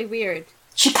 It's really weird.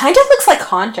 She kind of looks like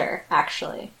Haunter,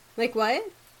 actually. Like what?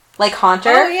 Like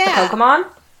Haunter, the Pokemon,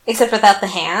 except without the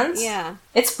hands. Yeah.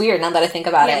 It's weird now that I think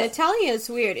about it. Yeah, Metalia is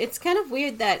weird. It's kind of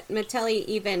weird that Metalia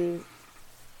even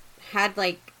had,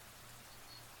 like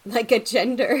a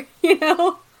gender, you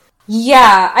know?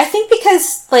 Yeah, I think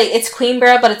because, like, it's Queen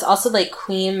Beryl, but it's also, like,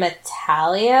 Queen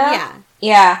Metalia. Yeah.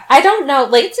 Yeah, I don't know,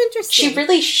 like... It's interesting. She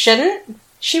really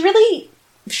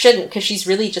shouldn't, because she's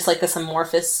really just, like, this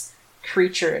amorphous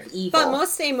creature of evil. But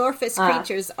most amorphous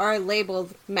creatures are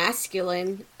labeled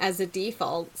masculine as a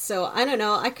default, so I don't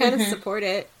know, I kind of support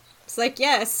it. It's like,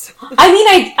 yes. I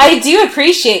mean, I do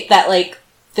appreciate that, like,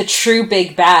 the true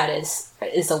big bad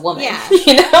is a woman,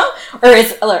 you know? Or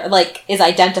is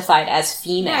identified as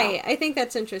female. Right, I think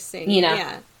that's interesting. You know?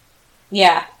 Yeah.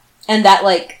 Yeah. And that,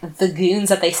 like, the goons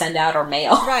that they send out are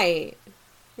male. Right.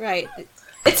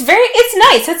 It's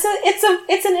nice.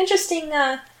 It's an interesting,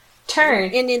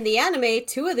 turn. And in the anime,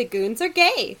 2 of the goons are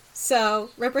gay.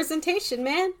 So, representation,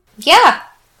 man. Yeah.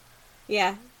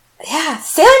 Yeah. Yeah,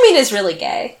 Sailor Moon is really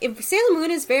gay. Sailor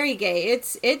Moon is very gay.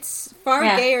 It's far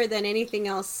gayer than anything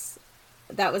else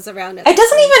that was around at It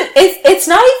doesn't even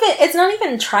it's not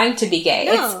even trying to be gay.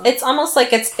 No. It's almost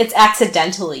like it's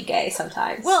accidentally gay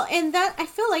sometimes. Well, and that I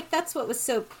feel like that's what was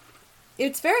so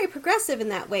it's very progressive in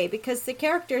that way because the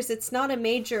characters it's not a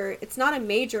major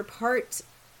part.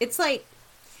 It's like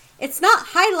it's not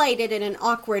highlighted in an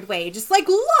awkward way. Just like,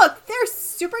 look, they're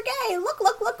super gay.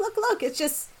 Look. It's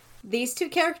just these 2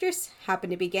 characters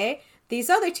happen to be gay. These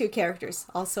other 2 characters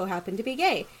also happen to be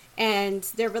gay. And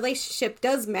their relationship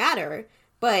does matter,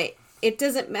 but it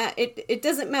doesn't it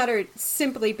doesn't matter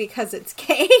simply because it's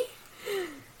gay.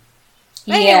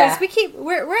 But anyways,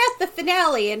 we're at the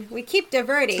finale and we keep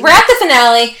diverting. We're at the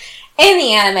finale. In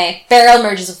the anime, Beryl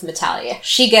merges with Metalia.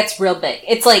 She gets real big.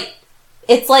 It's like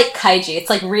Kaiji.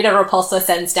 It's like Rita Repulsa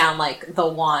sends down, like, the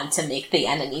wand to make the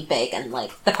enemy big, and,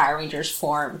 like, the Power Rangers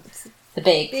form the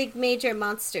big major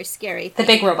monster scary The thing.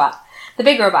 big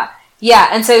robot. Yeah,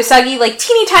 and so Usagi, like,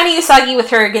 teeny tiny Usagi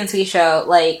with her Ginsuisho,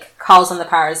 like, calls on the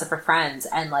powers of her friends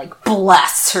and, like,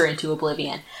 blasts her into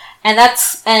oblivion. And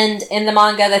in the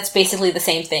manga, that's basically the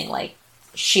same thing. Like,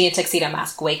 she and Tuxedo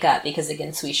Mask wake up because the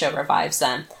Ginsuisho revives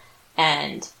them.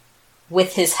 And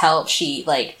with his help, she,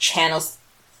 like, channels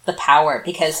the power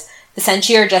because the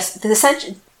Senshi are just...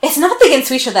 It's not the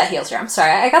Ginsuisho that heals her. I'm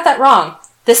sorry, I got that wrong.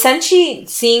 The Senshi,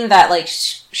 seeing that, like,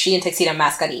 she and Tuxedo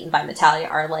Mask got eaten by Metalia,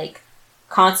 are like,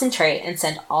 concentrate and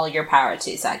send all your power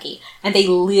to Usagi. And they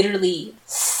literally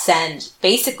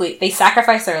they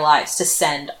sacrifice their lives to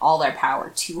send all their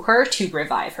power to her to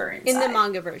revive her inside. In the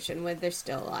manga version, when they're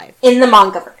still alive. In the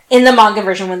manga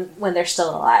version, when they're still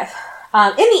alive.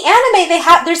 In the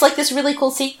anime, there's, like, this really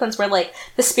cool sequence where, like,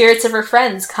 the spirits of her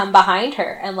friends come behind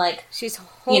her and, like, she's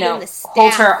holding the staff.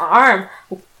 Hold her arm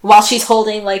while she's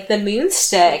holding, like, the moon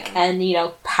stick and,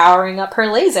 powering up her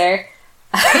laser.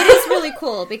 It is really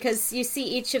cool because you see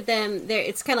each of them,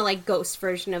 it's kind of like Ghost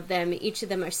version of them. Each of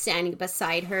them are standing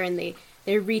beside her and they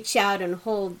reach out and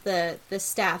hold the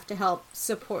staff to help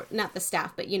support, not the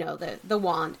staff, but, the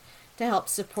wand to help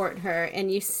support her.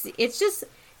 And you see,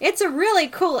 it's a really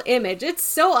cool image. It's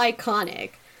so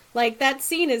iconic. Like, that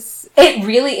scene is... It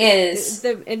really is.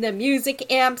 And the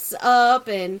music amps up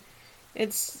and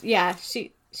it's,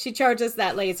 she charges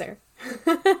that laser.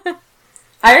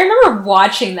 I remember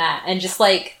watching that and just,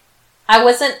 like, I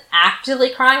wasn't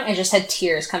actively crying. I just had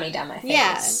tears coming down my face.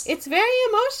 Yeah, it's very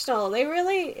emotional. It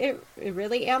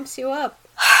really amps you up.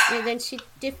 And then she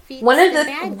defeats one of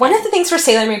the things for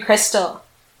Sailor Moon Crystal.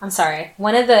 I'm sorry.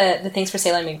 One of the things for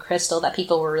Sailor Moon Crystal that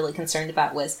people were really concerned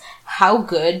about was how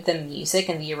good the music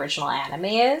in the original anime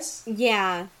is.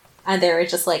 Yeah. And they were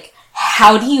just like,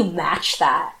 how do you match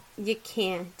that? You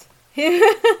can't.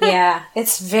 Yeah,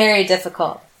 it's very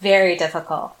difficult. Very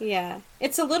difficult. Yeah.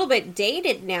 It's a little bit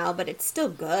dated now, but it's still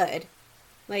good.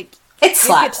 Like, it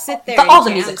slaps. You could sit there all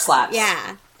the music slaps.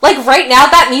 Yeah. like, right now,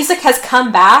 that music has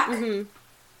come back. Mm-hmm.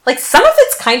 Like, some of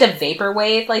it's kind of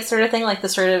vaporwave, like, sort of thing. Like, the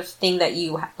sort of thing that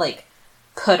you, like,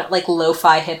 put, like,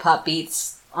 lo-fi hip-hop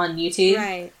beats on YouTube.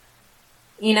 Right.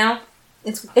 You know?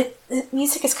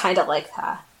 Music is kind of like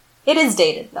that. It is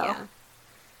dated, though. Yeah.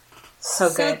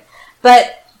 So good.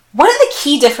 But one of the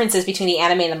key differences between the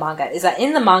anime and the manga is that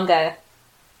in the manga,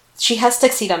 she has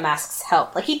Tuxedo Mask's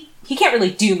help. Like, he can't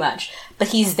really do much, but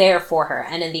he's there for her.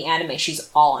 And in the anime, she's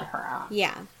all on her own.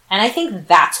 Yeah. And I think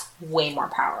that's way more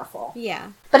powerful.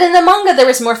 Yeah. But in the manga, there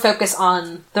was more focus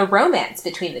on the romance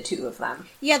between the two of them.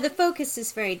 Yeah, the focus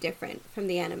is very different from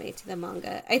the anime to the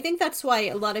manga. I think that's why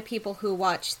a lot of people who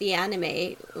watch the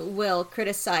anime will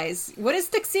criticize, what does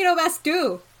Tuxedo Mask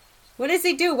do? What does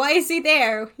he do? Why is he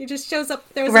there? He just shows up,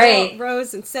 throws a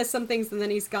rose and says some things and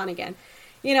then he's gone again.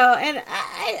 You know, and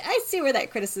I see where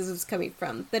that criticism is coming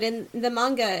from. But in the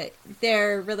manga,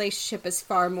 their relationship is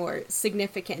far more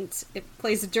significant. It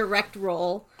plays a direct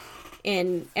role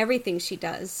in everything she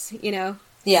does, you know?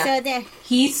 Yeah. So there.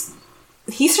 He's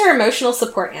her emotional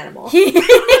support animal.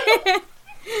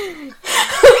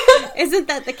 Isn't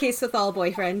that the case with all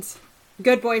boyfriends?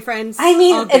 Good boyfriends? I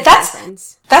mean, all good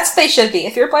that's what they should be.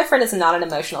 If your boyfriend is not an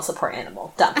emotional support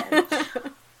animal, dump him.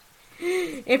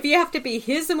 If you have to be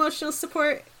his emotional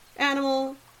support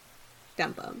animal,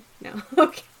 dump him. No.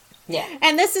 Okay. Yeah.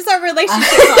 And this is our relationship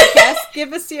podcast.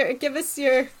 Give us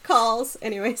your calls.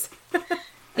 Anyways.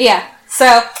 Yeah.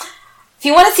 So, if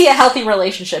you want to see a healthy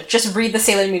relationship, just read the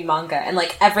Sailor Moon manga and,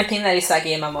 like, everything that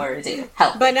Usagi and Mamoru do.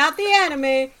 Help. But not the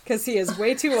anime, because he is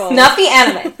way too old. Not the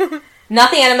anime.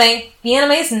 Not the anime. The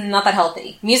anime is not that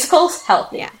healthy. Musicals,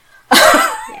 healthy. Yeah.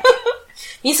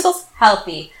 Musicals,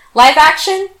 healthy. Live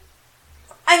action,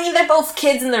 I mean, they're both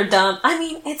kids and they're dumb. I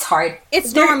mean, it's hard.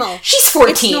 It's normal. She's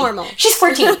 14. It's normal. She's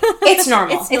 14. It's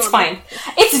normal. It's fine.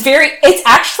 It's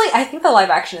actually, I think the live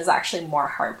action is actually more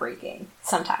heartbreaking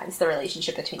sometimes, the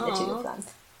relationship between the two of them.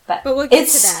 But we'll get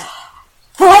to that.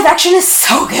 The live action is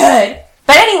so good.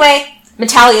 But anyway,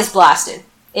 Metalia's blasted.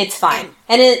 It's fine.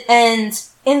 And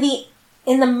in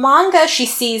the manga, she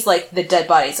sees, like, the dead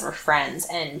bodies of her friends,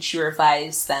 and she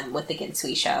revives them with the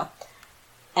Ginsui show.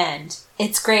 And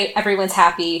it's great. Everyone's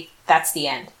happy. That's the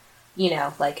end. You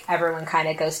know, like, everyone kind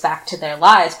of goes back to their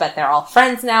lives, but they're all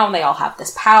friends now, and they all have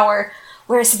this power.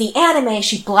 Whereas in the anime,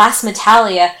 she blasts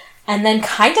Metalia, and then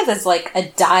kind of as, like, a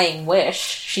dying wish,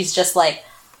 she's just like,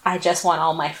 I just want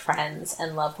all my friends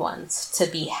and loved ones to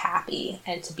be happy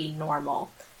and to be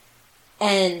normal.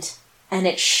 And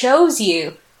it shows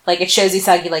you, like, it shows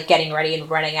Usagi, like, getting ready and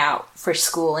running out for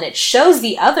school, and it shows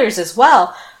the others as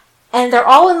well. And they're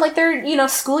all in, like, their, you know,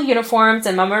 school uniforms,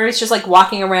 and Mamoru's just, like,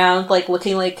 walking around, like,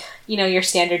 looking like, you know, your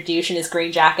standard douche in his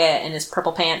green jacket and his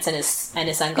purple pants and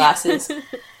his sunglasses.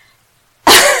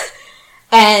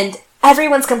 And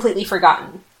everyone's completely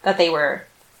forgotten that they were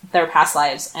their past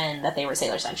lives and that they were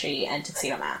Sailor Senshi and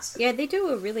Tuxedo Mask. Yeah, they do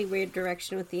a really weird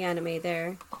direction with the anime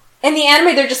there. In the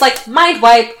anime, they're just like, mind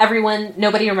wipe, everyone,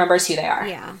 nobody remembers who they are.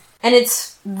 Yeah. And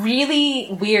it's really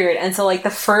weird. And so, like, the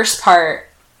first part...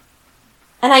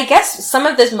 And I guess some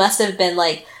of this must have been,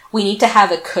 like, we need to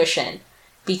have a cushion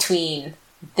between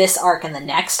this arc and the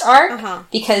next arc. Uh-huh.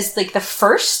 Because, like, the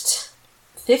first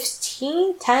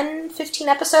 15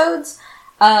 episodes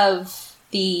of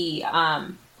the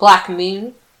Black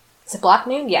Moon... Is it Black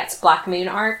Moon? Yeah, it's Black Moon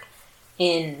arc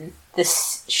in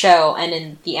this show. And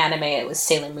in the anime, it was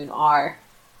Sailor Moon R.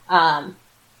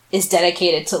 Is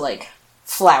dedicated to, like,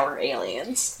 flower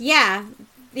aliens. Yeah.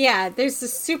 Yeah, there's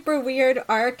this super weird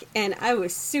arc, and I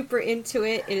was super into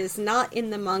it. It is not in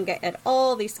the manga at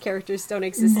all. These characters don't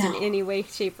exist in any way,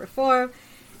 shape, or form.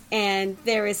 And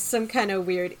there is some kind of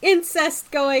weird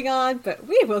incest going on, but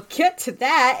we will get to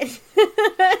that.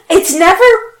 It's never...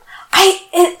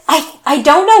 I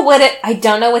don't know I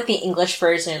don't know what the English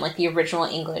version, like the original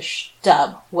English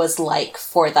dub, was like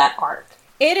for that arc.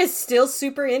 It is still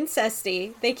super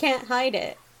incesty. They can't hide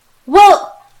it.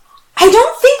 Well... I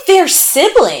don't think they're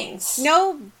siblings.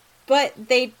 No, but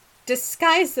they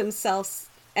disguise themselves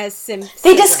as siblings.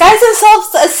 They disguise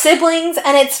themselves as siblings,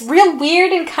 and it's real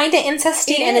weird and kind of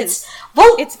incesty,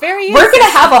 it's very we're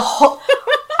gonna have a whole...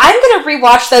 I'm gonna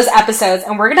rewatch those episodes,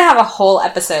 and we're gonna have a whole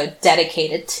episode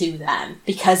dedicated to them,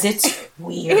 because it's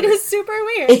weird. It is super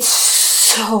weird. It's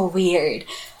so weird.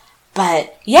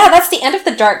 But, yeah, that's the end of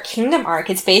the Dark Kingdom arc.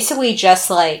 It's basically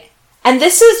just like... And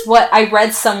this is what I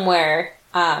read somewhere...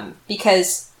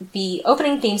 because the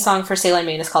opening theme song for Sailor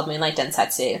Moon is called Moonlight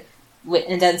Densetsu.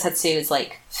 And Densetsu is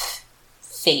like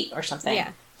fate or something. Yeah.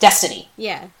 Destiny.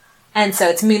 Yeah. And so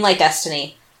it's Moonlight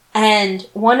Destiny. And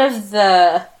one of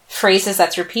the phrases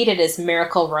that's repeated is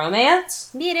miracle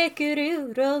romance.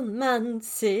 Miracle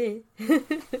romance.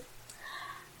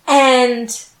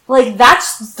 And, like,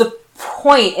 that's the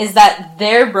point, is that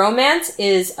their romance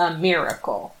is a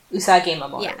miracle. Usagi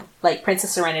Mamoru. Yeah. Like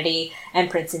Princess Serenity and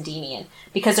Prince Endymion.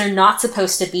 Because they're not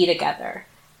supposed to be together.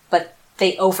 But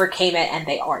they overcame it and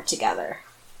they are together.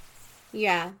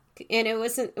 Yeah. And it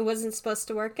wasn't supposed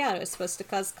to work out. It was supposed to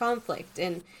cause conflict.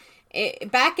 And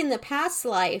back in the past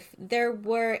life, there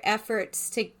were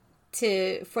efforts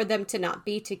for them to not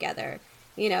be together.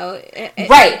 You know,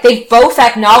 right? They both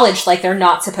acknowledged like they're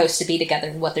not supposed to be together,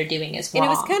 and what they're doing is wrong.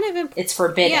 And it was kind of it's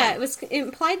forbidden. Yeah, it was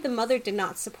implied the mother did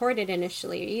not support it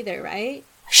initially either, right?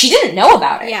 She didn't know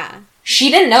about it. Yeah,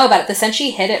 she didn't know about it. The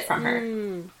Senshi hid it from her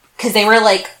because they were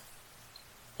like,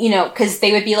 you know, because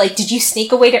they would be like, "Did you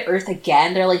sneak away to Earth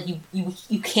again?" They're like,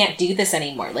 "You can't do this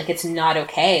anymore. Like, it's not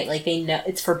okay. Like, they know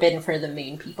it's forbidden for the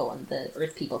Moon people and the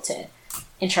Earth people to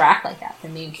interact like that. The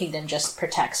Moon Kingdom just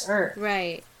protects Earth,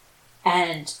 right?"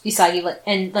 And Usagi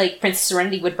and like Princess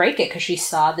Serenity would break it because she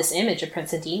saw this image of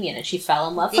Prince Endymion and she fell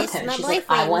in love with him. She's like,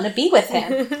 "I want to be with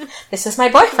him. This is my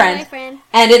boyfriend."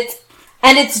 And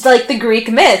it's like the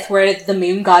Greek myth where the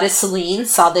moon goddess Selene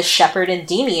saw this shepherd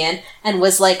Endymion and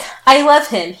was like, "I love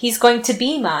him. He's going to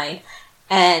be mine."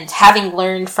 And having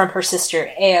learned from her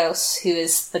sister Eos, who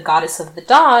is the goddess of the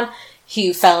dawn,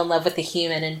 who fell in love with the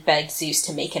human and begged Zeus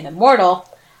to make him immortal,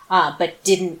 but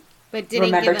didn't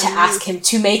remember to ask him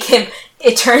to make him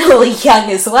eternally young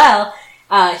as well.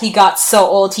 He got so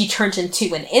old he turned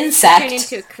into an insect. He turned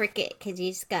into a cricket because he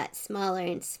just got smaller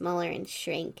and smaller and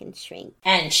shrank and shrank.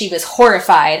 And she was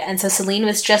horrified, and so Selene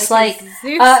was just Zeus.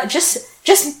 She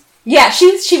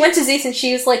went to Zeus and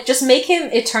she was like, just make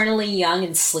him eternally young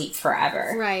and sleep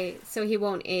forever. Right, so he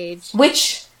won't age.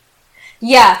 Which,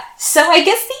 yeah, so I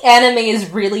guess the anime is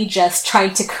really just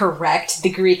trying to correct the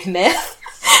Greek myth.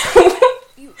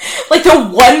 Like the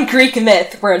one Greek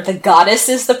myth where the goddess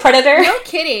is the predator. No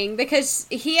kidding, because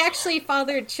he actually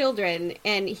fathered children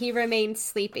and he remained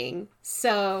sleeping.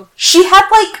 So she had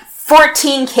like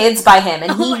 14 kids by him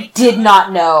and he did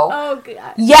not know. Oh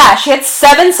god. Yeah, she had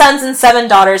 7 sons and 7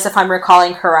 daughters if I'm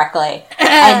recalling correctly.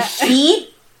 And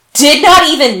he did not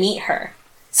even meet her.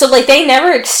 So like they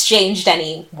never exchanged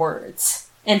any words.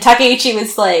 And Takeuchi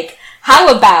was like,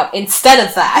 how about instead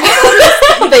of that,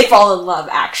 they fall in love,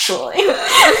 actually?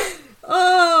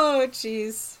 Oh,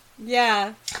 jeez.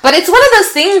 Yeah. But it's one of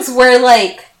those things where,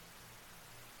 like,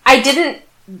 I didn't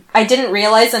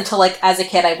realize until, like, as a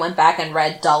kid, I went back and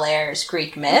read Dallaire's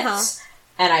Greek myths,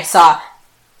 and I saw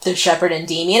the shepherd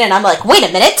Endymion, and I'm like, wait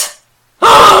a minute!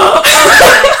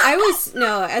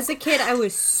 As a kid, I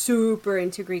was super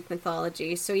into Greek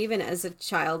mythology, so even as a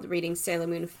child reading Sailor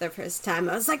Moon for the first time,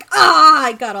 I was like,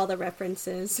 I got all the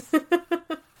references.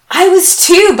 I was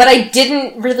too, but I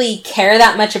didn't really care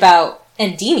that much about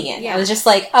Endymion. Yeah. I was just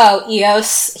like, oh,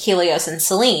 Eos, Helios, and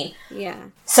Selene. Yeah.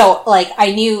 So, like,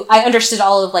 I understood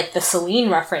all of, like, the Selene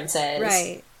references.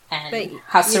 Right. And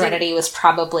how Serenity was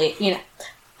probably, you know...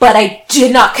 But I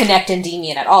did not connect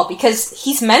Endymion at all, because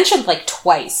he's mentioned, like,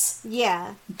 twice.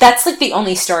 Yeah. That's, like, the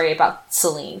only story about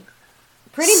Selene.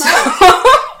 Pretty much.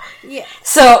 Yeah.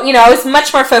 So, you know, I was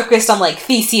much more focused on, like,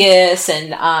 Theseus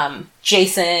and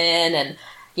Jason and,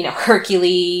 you know,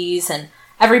 Hercules and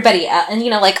everybody else. And, you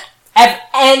know, like,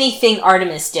 anything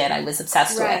Artemis did, I was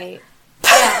obsessed with. Right.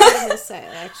 Yeah, Artemis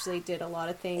actually did a lot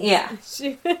of things. Yeah.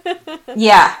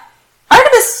 Yeah.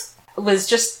 Artemis was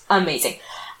just amazing.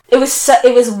 It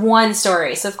was one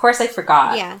story, so of course I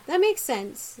forgot. Yeah, that makes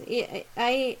sense.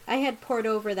 I had poured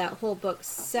over that whole book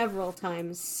several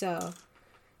times, so,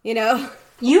 you know.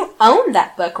 You own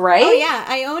that book, right? Oh yeah,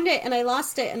 I owned it and I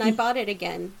lost it and I bought it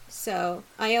again. So,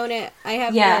 I own it. I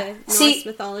have the Norse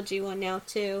mythology one now,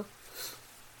 too.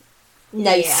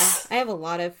 Nice. Yeah, I have a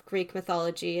lot of Greek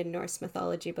mythology and Norse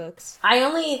mythology books. I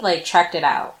only, like, checked it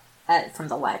out from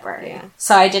the library. Yeah.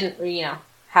 So I didn't, you know,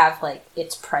 have, like,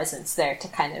 its presence there to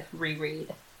kind of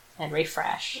reread and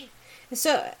refresh.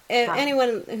 So, if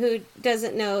anyone who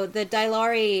doesn't know, the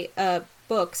Dailari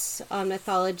books on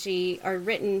mythology are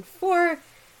written for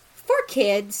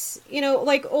kids, you know,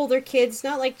 like older kids,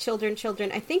 not like children.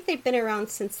 I think they've been around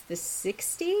since the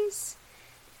 60s.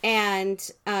 And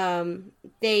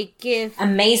they give...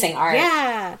 amazing art.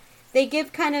 Yeah. They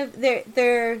give kind of...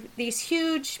 They're these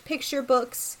huge picture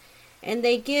books, and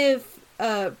they give...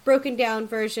 broken down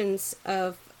versions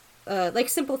of, like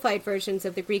simplified versions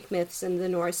of the Greek myths and the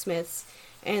Norse myths.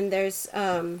 And there's,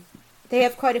 they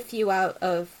have quite a few out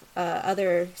of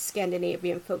other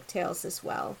Scandinavian folktales as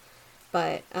well.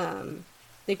 But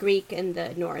the Greek and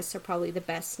the Norse are probably the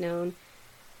best known.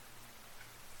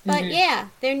 But yeah,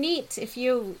 they're neat. If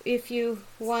you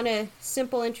want a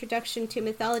simple introduction to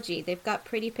mythology, they've got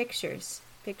pretty pictures.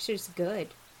 Pictures good.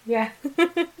 Yeah.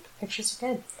 Pictures are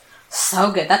good.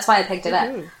 So good. That's why I picked it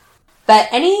up. But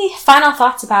any final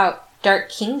thoughts about Dark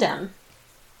Kingdom?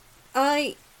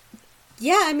 Yeah,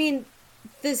 I mean,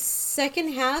 the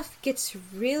second half gets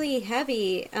really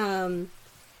heavy, and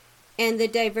the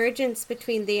divergence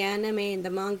between the anime and the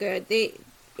manga,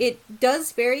 it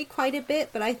does vary quite a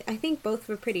bit, but I think both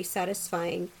were pretty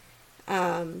satisfying.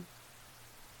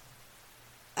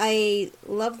 I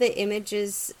love the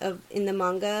images in the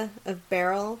manga of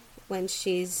Beryl when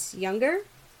she's younger,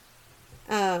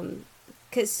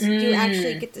 because you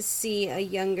actually get to see a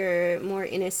younger, more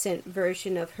innocent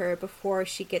version of her before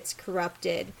she gets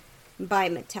corrupted by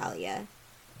Metalia.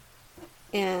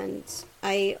 And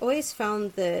I always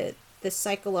found the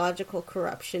psychological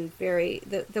corruption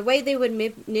the way they would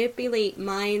manipulate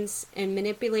minds and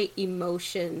manipulate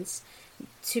emotions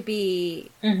to be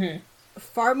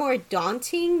far more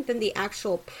daunting than the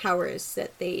actual powers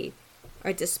that they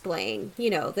are displaying. You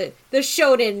know, the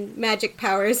Shonen magic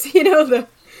powers, the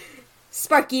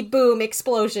sparky boom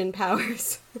explosion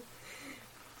powers.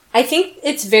 I think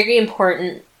it's very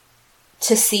important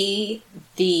to see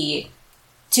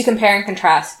to compare and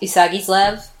contrast Usagi's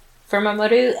love for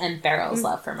Mamoru and Beryl's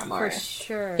love for Mamoru. For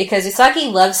sure. Because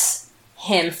Usagi loves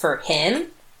him for him,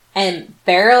 and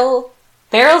Beryl's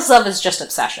love is just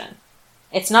obsession.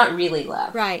 It's not really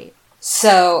love. Right.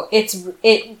 So it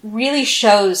really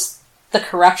shows the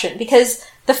corruption, because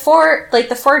the four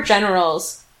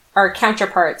generals are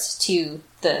counterparts to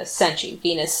the Senshi: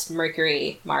 Venus,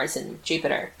 Mercury, Mars, and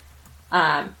Jupiter.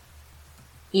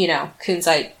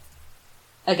 Kunzite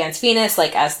against Venus,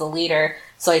 as the leader,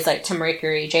 Zoisite to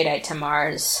Mercury, Jadeite to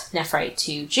Mars, Nephrite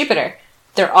to Jupiter.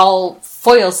 They're all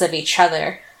foils of each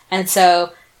other. And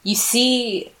so you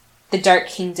see the Dark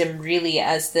Kingdom really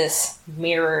as this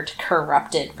mirrored,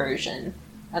 corrupted version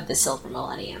of the Silver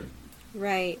Millennium.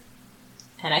 Right.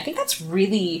 And I think that's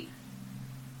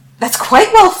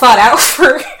quite well thought out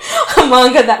for a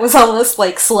manga that was almost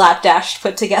slapdash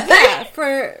put together. Yeah,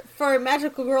 for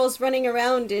magical girls running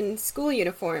around in school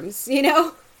uniforms,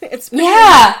 It's pretty,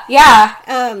 yeah.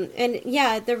 And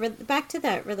yeah, back to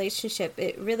that relationship,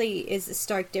 it really is a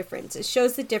stark difference. It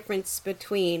shows the difference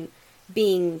between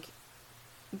love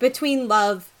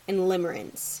and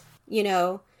limerence,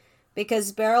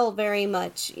 because Beryl very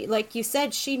much, like you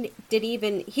said, he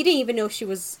didn't even know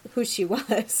who she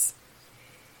was.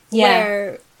 Yeah.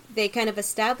 Where they kind of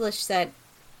established that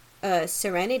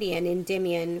Serenity and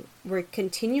Endymion were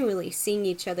continually seeing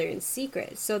each other in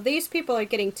secret. So these people are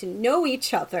getting to know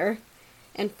each other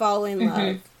and fall in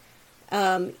love.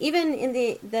 Even in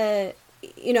the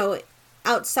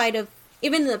outside of,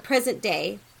 even in the present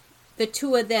day, the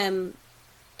two of them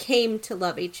came to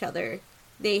love each other.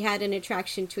 They had an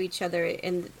attraction to each other,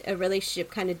 and a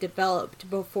relationship kind of developed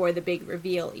before the big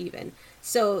reveal even.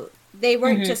 So they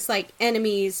weren't just like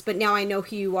enemies, but now I know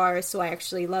who you are, so I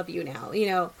actually love you now,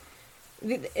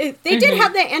 They did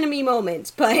have that enemy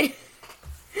moment, but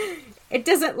it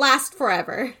doesn't last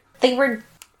forever. They were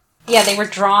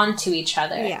drawn to each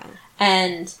other. Yeah.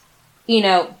 And,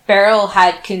 Beryl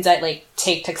had Kunzite,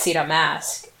 take Tuxedo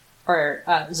Mask, or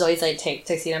Zoisite take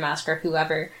Tuxedo Mask, or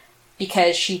whoever,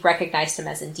 because she recognized him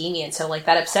as Endymion. So,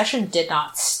 that obsession did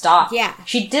not stop. Yeah.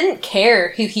 She didn't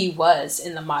care who he was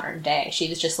in the modern day. She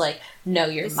was just no,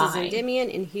 you're mine. This is Endymion,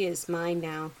 and he is mine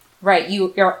now. Right,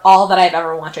 you're all that I've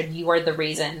ever wanted. You are the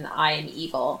reason I am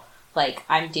evil.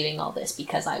 I'm doing all this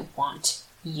because I want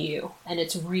you. And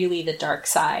it's really the dark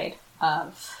side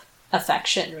of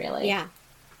affection, really. Yeah.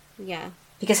 Yeah.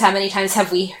 Because how many times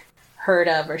have we heard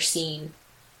of or seen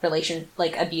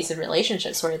abusive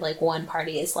relationships where, one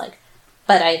party is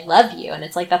but I love you. And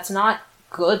it's that's not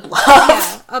good love.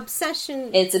 Yeah,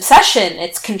 obsession. It's obsession.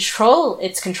 It's control.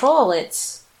 It's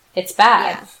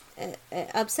bad. Yeah.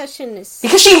 Obsession is...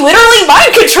 Because she literally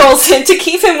mind controls him to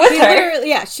keep him with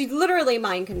her. She literally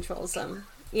mind controls him.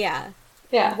 Yeah.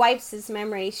 Yeah. Wipes his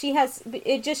memory.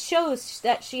 It just shows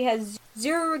that she has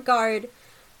zero regard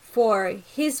for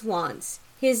his wants,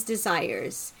 his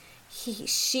desires.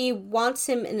 She wants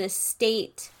him in a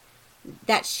state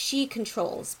that she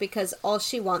controls, because all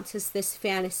she wants is this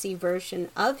fantasy version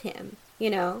of him,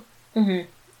 Mm-hmm.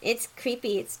 It's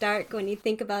creepy. It's dark when you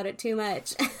think about it too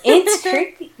much. It's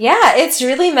creepy. Yeah, it's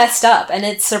really messed up, and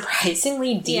it's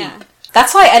surprisingly deep. Yeah.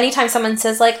 That's why anytime someone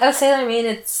says, oh, Sailor Moon,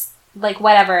 it's,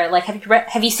 whatever.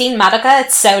 Have you seen Madoka?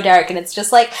 It's so dark, and it's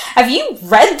just have you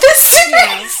read this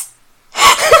series?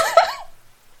 Yeah.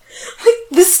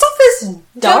 This stuff is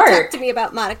dark. Don't talk to me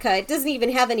about Madoka. It doesn't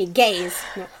even have any gays.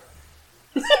 No.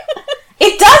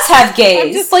 It does have gays.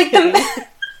 I'm just like kidding. I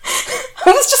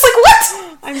was just like,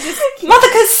 what? I'm just kidding.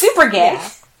 Madoka's super gay. Yeah.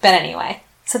 But anyway,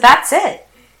 so that's it.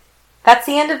 That's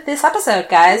the end of this episode,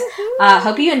 guys.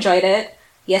 Hope you enjoyed it.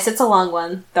 Yes, it's a long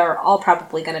one. They're all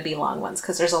probably going to be long ones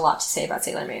because there's a lot to say about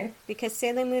Sailor Moon. Because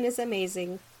Sailor Moon is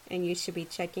amazing, and you should be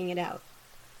checking it out.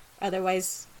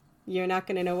 Otherwise, you're not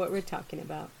going to know what we're talking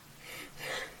about.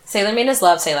 Sailor Moon is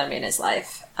love, Sailor Moon is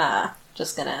life.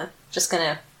 Just gonna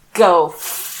go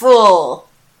full.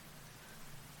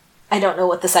 I don't know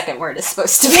what the second word is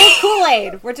supposed to be.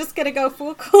 Kool-Aid. We're just gonna go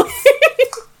full Kool-Aid.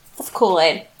 Full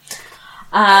Kool-Aid.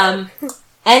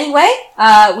 Anyway,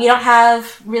 we don't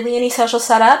have really any social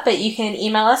setup, but you can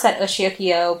email us at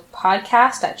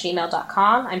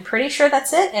oshiokiyopodcast@gmail.com. I'm pretty sure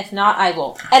that's it. If not, I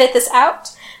will edit this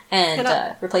out and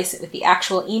replace it with the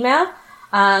actual email.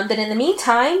 But in the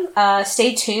meantime,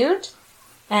 stay tuned,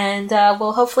 and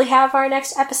we'll hopefully have our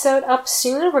next episode up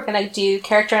soon. We're going to do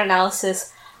character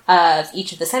analysis of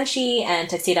each of the Senshi and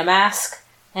Tuxedo Mask,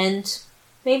 and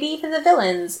maybe even the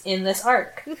villains in this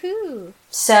arc. Woohoo!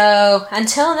 So,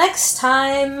 until next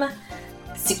time,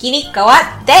 次に変わ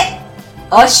って、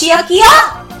お仕置きよ!